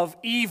of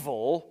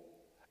evil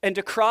and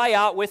to cry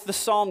out with the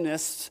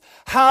psalmists,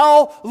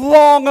 "How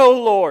long, O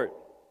Lord?"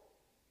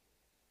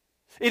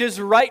 It is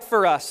right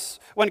for us,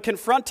 when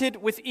confronted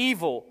with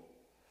evil,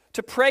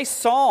 to pray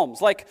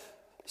psalms like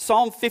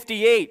Psalm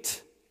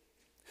 58.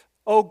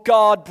 "O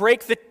God,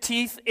 break the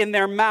teeth in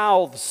their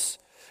mouths.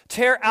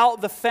 Tear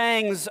out the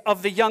fangs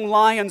of the young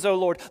lions, O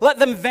Lord. Let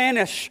them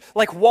vanish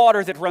like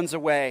water that runs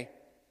away.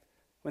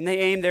 When they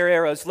aim their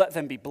arrows, let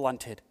them be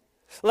blunted.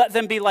 Let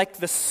them be like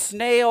the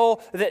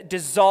snail that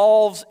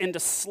dissolves into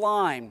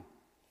slime,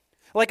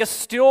 like a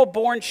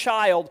stillborn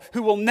child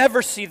who will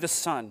never see the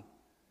sun.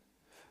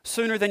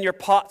 Sooner than your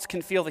pots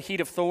can feel the heat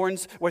of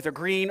thorns, whether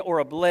green or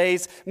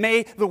ablaze,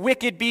 may the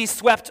wicked be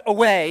swept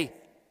away.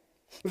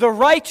 The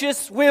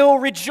righteous will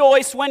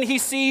rejoice when he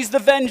sees the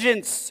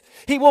vengeance.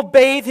 He will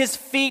bathe his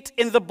feet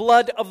in the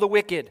blood of the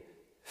wicked.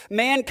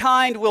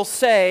 Mankind will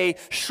say,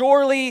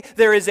 surely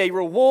there is a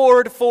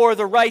reward for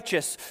the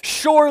righteous.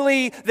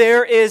 Surely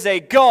there is a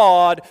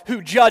God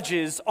who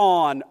judges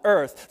on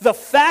earth. The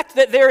fact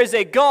that there is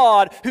a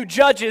God who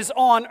judges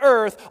on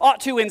earth ought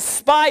to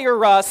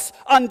inspire us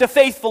unto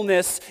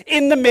faithfulness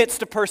in the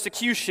midst of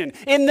persecution,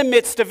 in the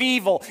midst of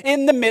evil,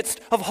 in the midst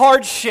of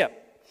hardship.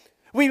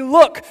 We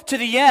look to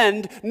the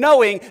end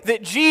knowing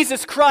that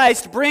Jesus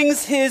Christ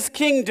brings his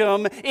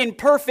kingdom in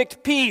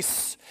perfect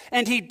peace,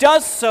 and he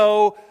does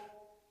so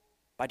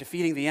by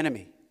defeating the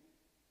enemy.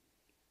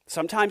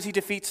 Sometimes he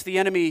defeats the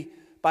enemy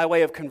by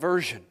way of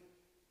conversion.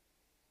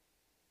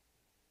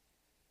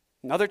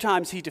 And other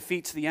times he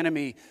defeats the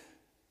enemy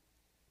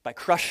by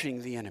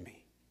crushing the enemy.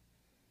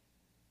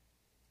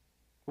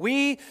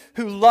 We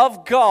who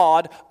love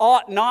God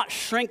ought not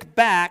shrink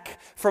back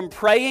from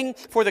praying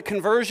for the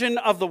conversion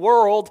of the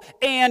world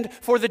and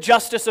for the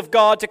justice of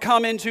God to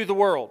come into the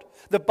world.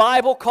 The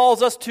Bible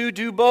calls us to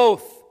do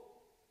both.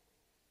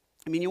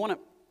 I mean, you want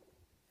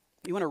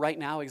a right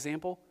now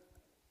example?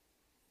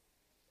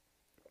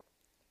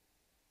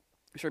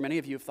 I'm sure many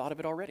of you have thought of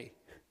it already.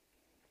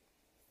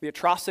 The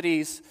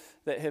atrocities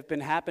that have been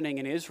happening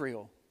in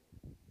Israel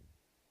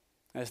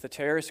as the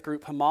terrorist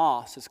group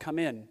Hamas has come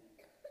in.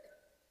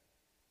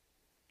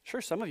 Sure,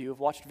 some of you have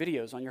watched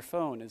videos on your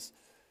phone as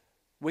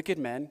wicked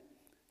men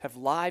have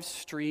live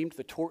streamed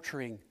the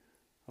torturing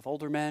of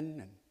older men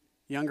and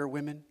younger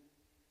women.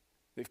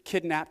 They've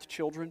kidnapped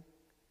children,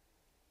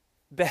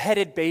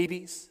 beheaded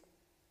babies.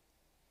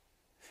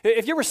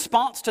 If your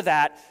response to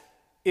that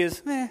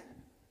is,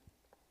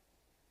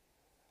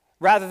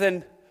 rather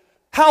than,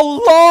 how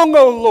long,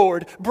 O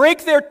Lord?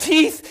 Break their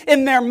teeth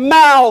in their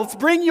mouths.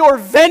 Bring your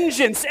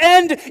vengeance.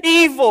 End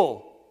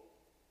evil.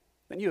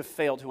 Then you have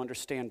failed to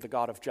understand the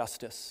God of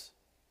justice.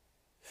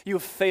 You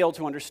have failed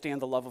to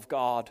understand the love of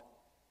God.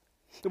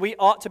 We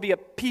ought to be a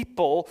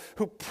people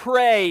who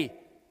pray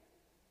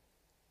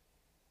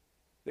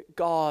that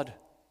God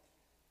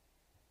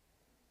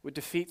would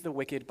defeat the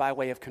wicked by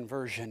way of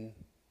conversion,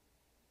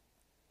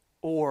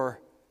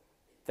 or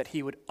that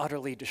he would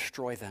utterly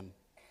destroy them.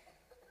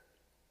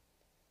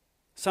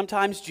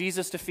 Sometimes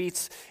Jesus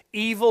defeats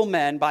evil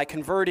men by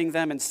converting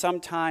them, and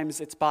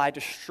sometimes it's by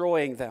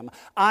destroying them.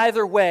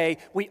 Either way,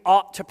 we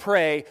ought to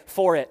pray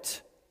for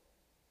it.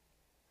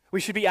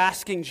 We should be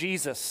asking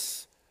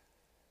Jesus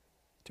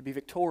to be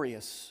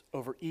victorious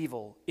over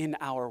evil in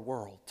our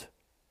world.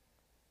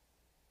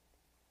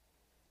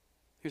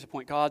 Here's a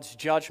point. God's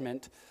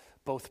judgment,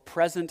 both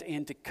present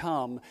and to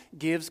come,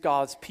 gives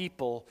God's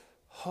people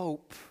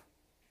hope.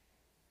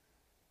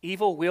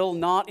 Evil will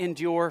not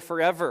endure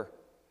forever.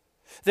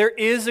 There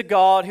is a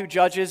God who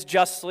judges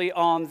justly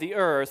on the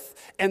earth,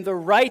 and the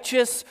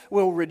righteous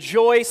will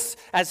rejoice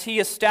as he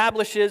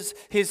establishes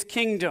his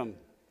kingdom.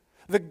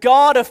 The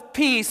God of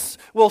peace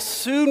will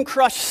soon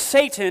crush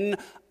Satan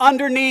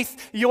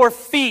underneath your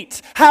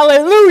feet.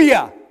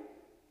 Hallelujah!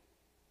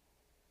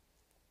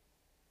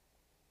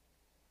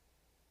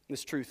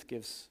 This truth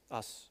gives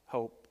us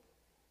hope.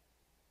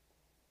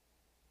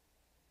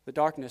 The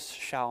darkness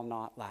shall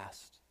not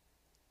last.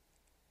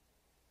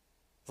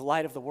 The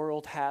light of the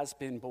world has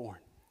been born,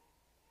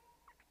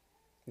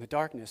 and the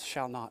darkness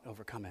shall not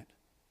overcome it.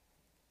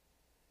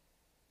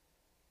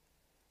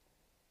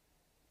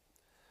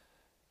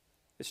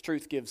 This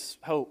truth gives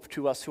hope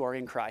to us who are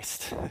in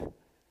Christ.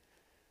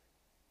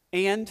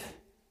 And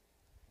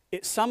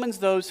it summons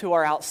those who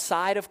are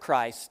outside of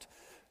Christ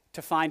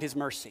to find his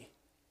mercy.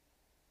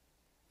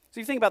 So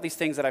you think about these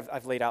things that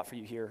I've laid out for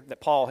you here, that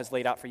Paul has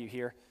laid out for you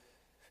here.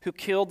 Who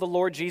killed the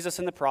Lord Jesus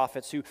and the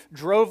prophets, who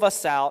drove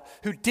us out,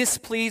 who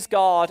displease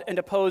God and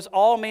oppose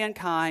all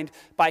mankind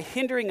by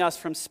hindering us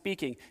from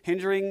speaking,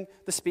 hindering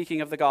the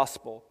speaking of the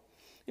gospel.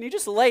 And you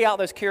just lay out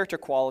those character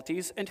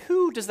qualities, and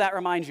who does that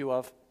remind you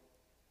of?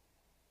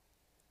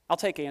 I'll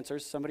take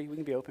answers. Somebody, we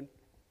can be open.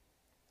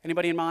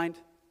 Anybody in mind?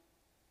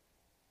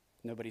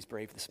 Nobody's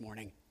brave this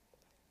morning.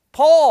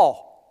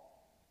 Paul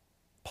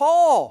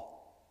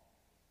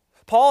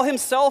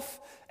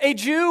himself, a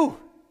Jew,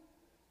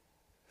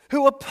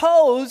 who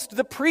opposed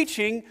the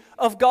preaching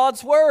of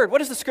God's word. What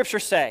does the scripture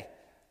say?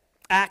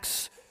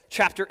 Acts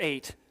chapter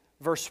 8,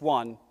 verse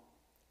 1.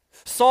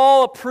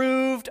 Saul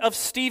approved of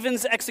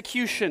Stephen's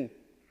execution,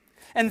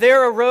 and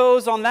there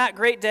arose on that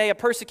great day a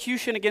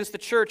persecution against the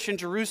church in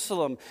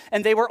Jerusalem,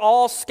 and they were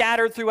all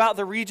scattered throughout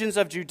the regions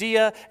of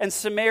Judea and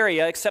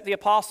Samaria, except the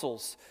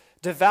apostles.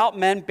 Devout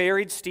men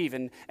buried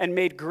Stephen and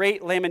made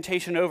great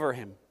lamentation over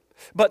him.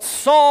 But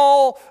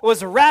Saul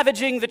was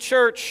ravaging the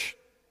church,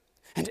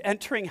 and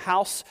entering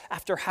house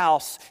after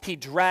house, he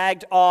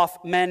dragged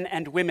off men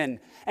and women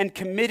and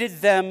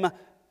committed them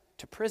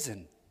to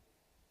prison.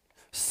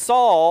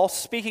 Saul,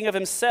 speaking of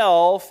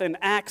himself in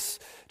Acts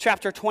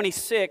chapter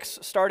 26,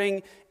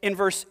 starting in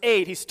verse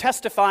 8, he's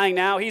testifying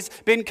now. He's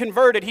been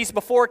converted. He's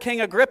before King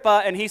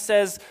Agrippa, and he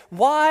says,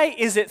 "Why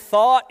is it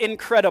thought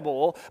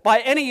incredible by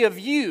any of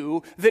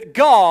you that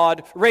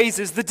God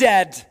raises the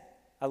dead?"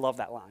 I love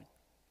that line.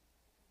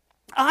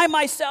 "I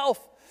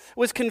myself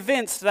was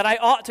convinced that I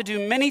ought to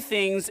do many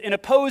things in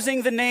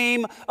opposing the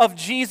name of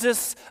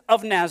Jesus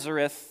of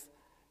Nazareth,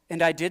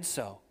 and I did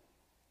so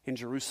in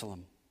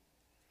Jerusalem.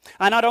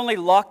 I not only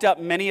locked up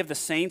many of the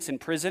saints in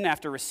prison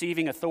after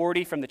receiving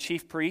authority from the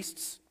chief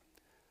priests,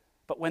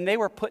 but when they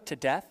were put to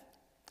death,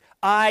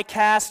 I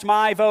cast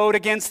my vote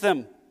against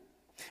them,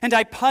 and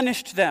I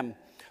punished them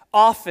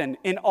often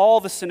in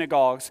all the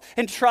synagogues,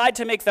 and tried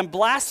to make them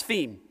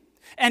blaspheme.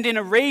 And in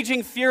a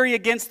raging fury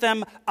against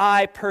them,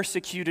 I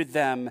persecuted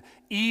them,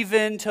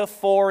 even to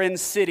foreign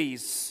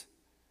cities.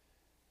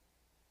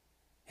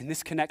 In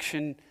this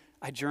connection,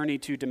 I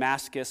journeyed to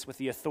Damascus with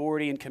the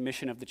authority and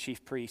commission of the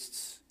chief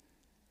priests.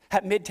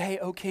 At midday,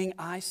 O king,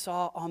 I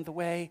saw on the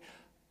way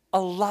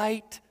a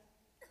light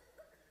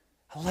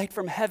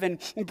from heaven,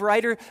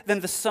 brighter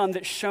than the sun,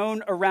 that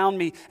shone around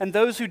me and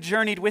those who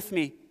journeyed with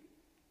me.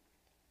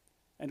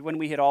 And when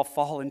we had all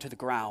fallen to the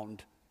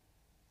ground,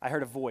 I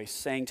heard a voice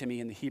saying to me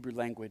in the Hebrew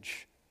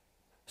language,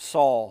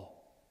 Saul,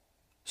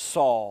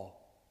 Saul,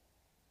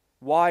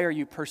 why are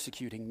you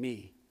persecuting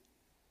me?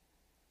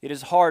 It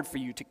is hard for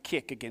you to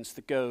kick against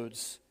the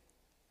goads.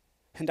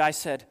 And I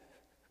said,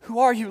 Who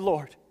are you,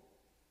 Lord?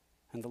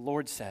 And the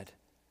Lord said,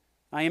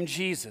 I am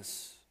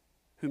Jesus,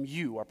 whom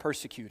you are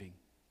persecuting.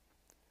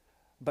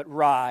 But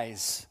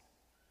rise,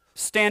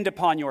 stand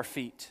upon your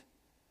feet,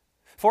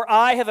 for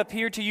I have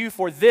appeared to you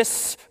for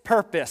this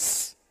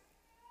purpose,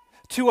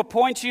 to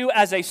appoint you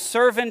as a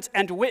servant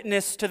and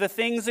witness to the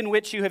things in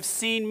which you have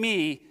seen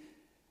me,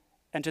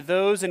 and to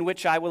those in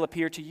which I will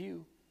appear to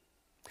you,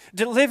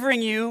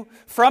 delivering you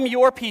from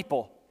your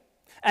people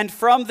and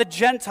from the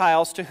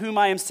Gentiles to whom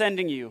I am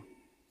sending you,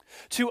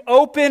 to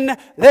open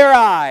their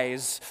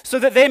eyes so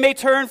that they may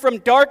turn from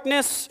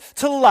darkness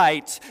to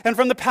light and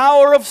from the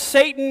power of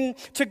Satan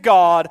to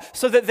God,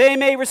 so that they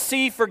may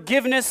receive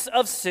forgiveness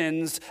of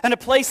sins and a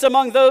place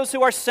among those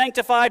who are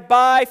sanctified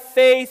by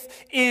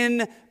faith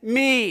in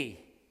me.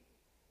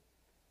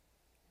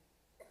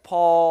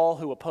 Paul,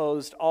 who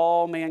opposed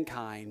all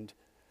mankind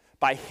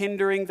by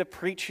hindering the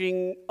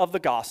preaching of the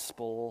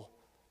gospel,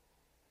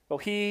 well,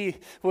 he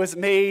was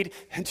made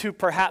into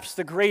perhaps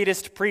the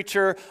greatest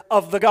preacher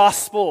of the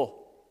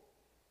gospel.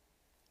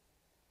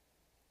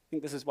 I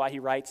think this is why he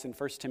writes in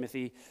 1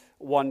 Timothy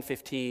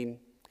 1:15,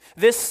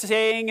 this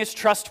saying is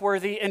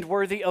trustworthy and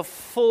worthy of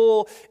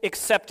full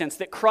acceptance,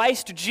 that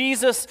Christ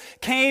Jesus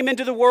came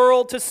into the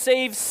world to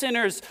save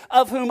sinners,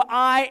 of whom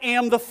I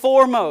am the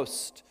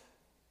foremost.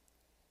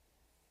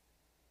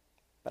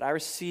 But I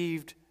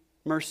received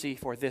mercy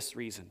for this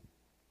reason,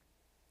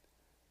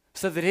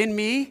 so that in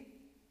me,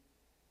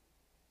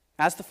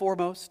 as the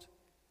foremost,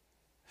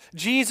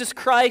 Jesus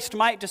Christ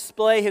might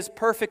display his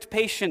perfect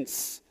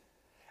patience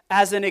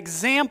as an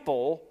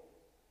example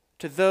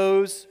to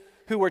those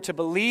who were to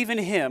believe in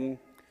him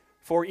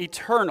for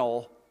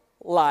eternal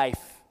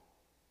life.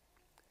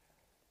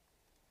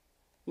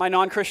 My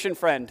non-Christian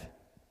friend,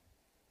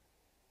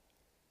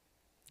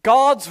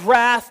 God's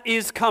wrath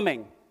is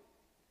coming.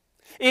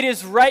 It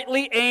is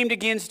rightly aimed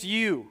against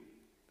you.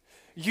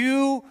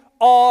 You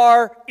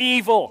are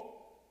evil.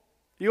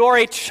 You are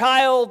a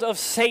child of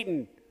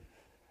Satan,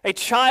 a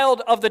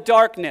child of the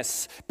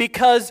darkness,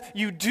 because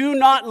you do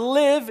not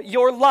live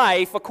your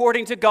life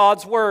according to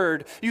God's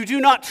word. You do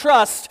not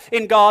trust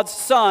in God's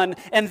Son,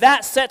 and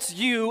that sets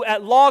you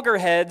at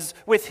loggerheads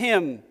with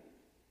him.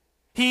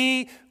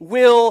 He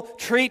will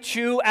treat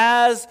you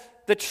as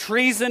the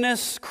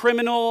treasonous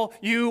criminal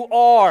you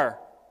are.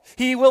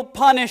 He will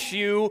punish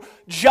you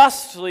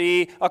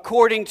justly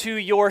according to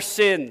your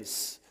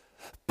sins.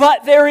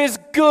 But there is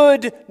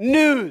good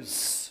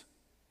news.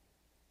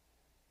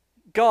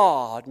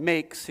 God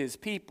makes his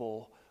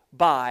people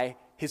by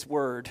his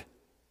word.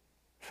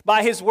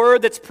 By his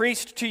word that's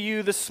preached to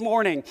you this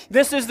morning.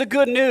 This is the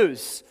good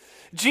news.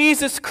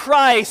 Jesus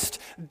Christ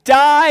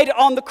died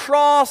on the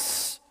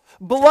cross,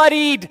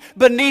 bloodied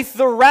beneath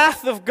the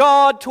wrath of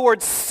God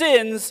towards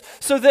sins,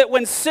 so that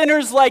when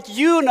sinners like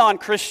you,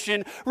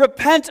 non-Christian,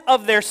 repent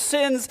of their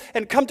sins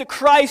and come to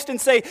Christ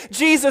and say,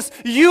 Jesus,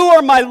 you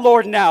are my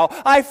Lord now.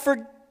 I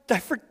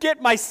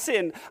forget my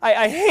sin.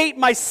 I hate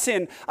my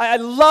sin. I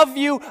love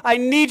you. I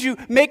need you.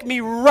 Make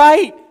me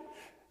right.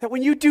 That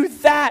when you do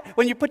that,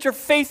 when you put your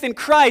faith in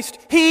Christ,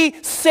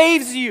 he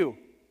saves you.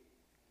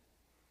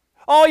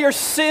 All your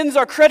sins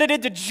are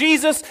credited to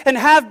Jesus and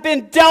have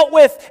been dealt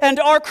with and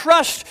are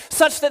crushed,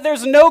 such that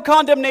there's no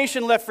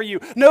condemnation left for you,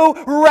 no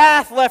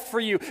wrath left for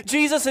you.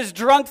 Jesus has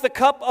drunk the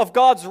cup of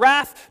God's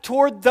wrath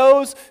toward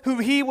those who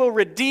he will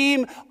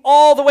redeem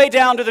all the way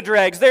down to the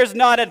dregs. There's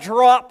not a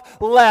drop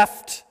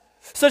left,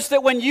 such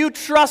that when you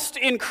trust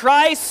in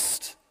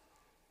Christ,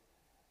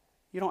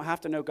 you don't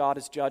have to know God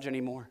as judge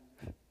anymore,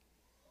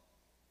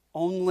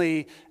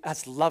 only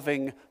as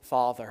loving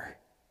Father.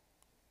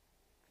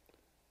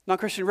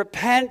 Non-Christian,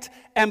 repent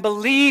and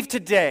believe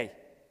today.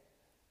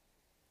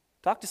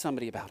 Talk to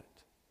somebody about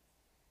it.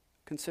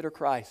 Consider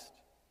Christ.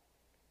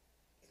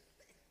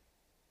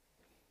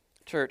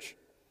 Church,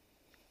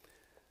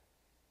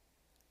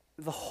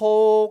 the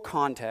whole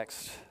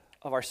context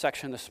of our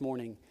section this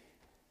morning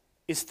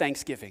is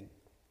thanksgiving.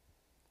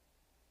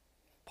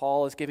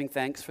 Paul is giving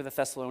thanks for the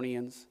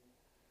Thessalonians.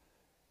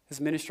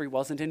 His ministry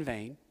wasn't in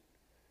vain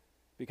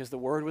because the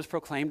word was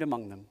proclaimed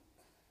among them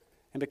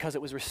and because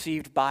it was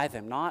received by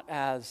them, not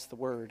as the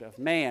word of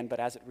man, but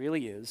as it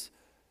really is,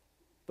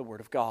 the word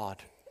of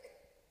God.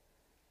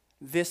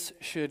 This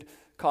should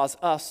cause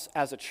us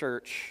as a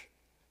church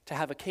to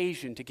have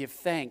occasion to give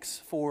thanks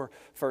for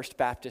First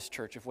Baptist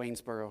Church of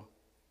Waynesboro.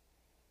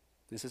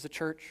 This is a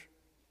church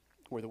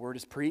where the word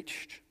is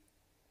preached,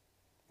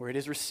 where it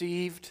is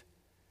received,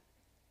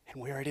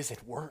 and where it is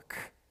at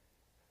work.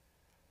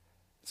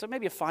 So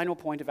maybe a final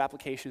point of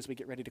application as we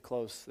get ready to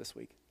close this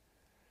week.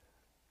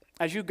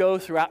 As you go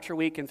throughout your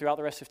week and throughout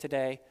the rest of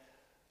today,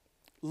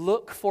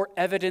 look for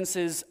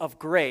evidences of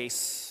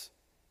grace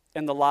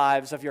in the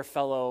lives of your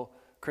fellow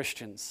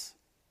Christians.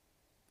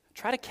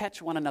 Try to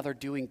catch one another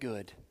doing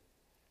good.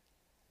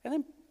 And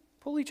then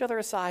pull each other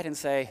aside and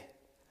say,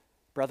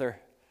 brother,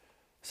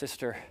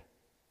 sister,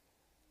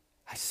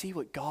 I see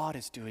what God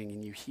is doing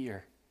in you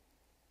here.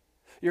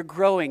 You're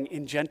growing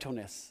in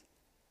gentleness.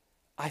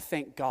 I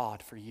thank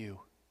God for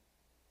you.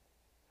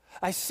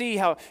 I see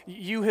how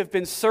you have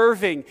been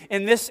serving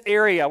in this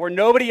area where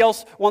nobody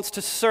else wants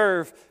to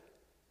serve.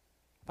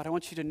 But I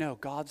want you to know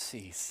God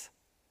sees.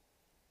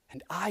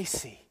 And I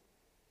see.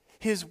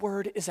 His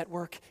word is at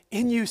work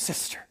in you,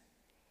 sister.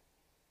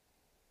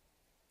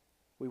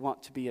 We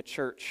want to be a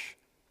church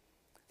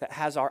that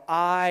has our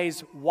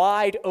eyes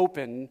wide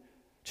open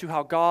to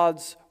how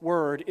God's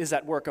word is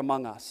at work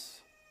among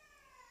us.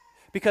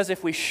 Because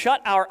if we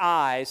shut our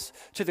eyes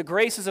to the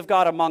graces of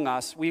God among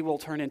us, we will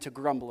turn into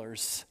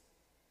grumblers.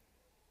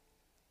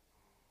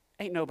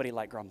 Ain't nobody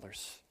like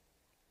grumblers.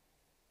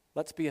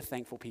 Let's be a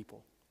thankful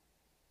people.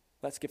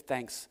 Let's give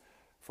thanks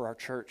for our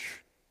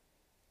church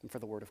and for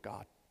the word of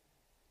God.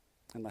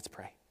 And let's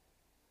pray.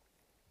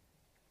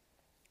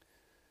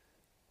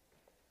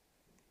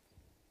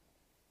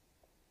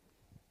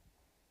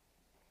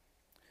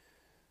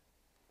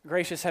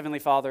 Gracious Heavenly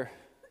Father,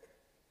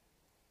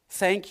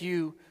 thank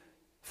you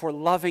for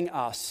loving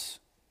us,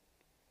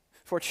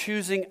 for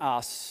choosing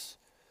us,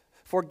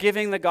 for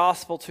giving the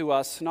gospel to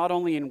us, not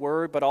only in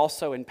word, but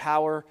also in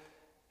power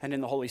and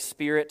in the Holy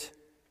Spirit,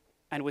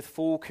 and with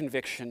full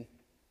conviction.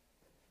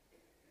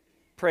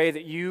 Pray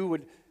that you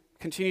would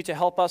continue to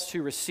help us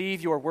to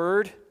receive your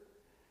word,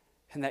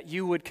 and that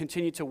you would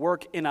continue to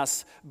work in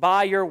us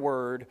by your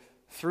word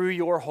through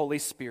your Holy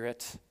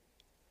Spirit,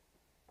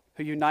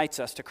 who unites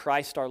us to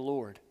Christ our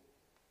Lord,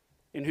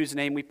 in whose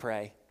name we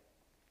pray.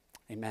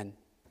 Amen.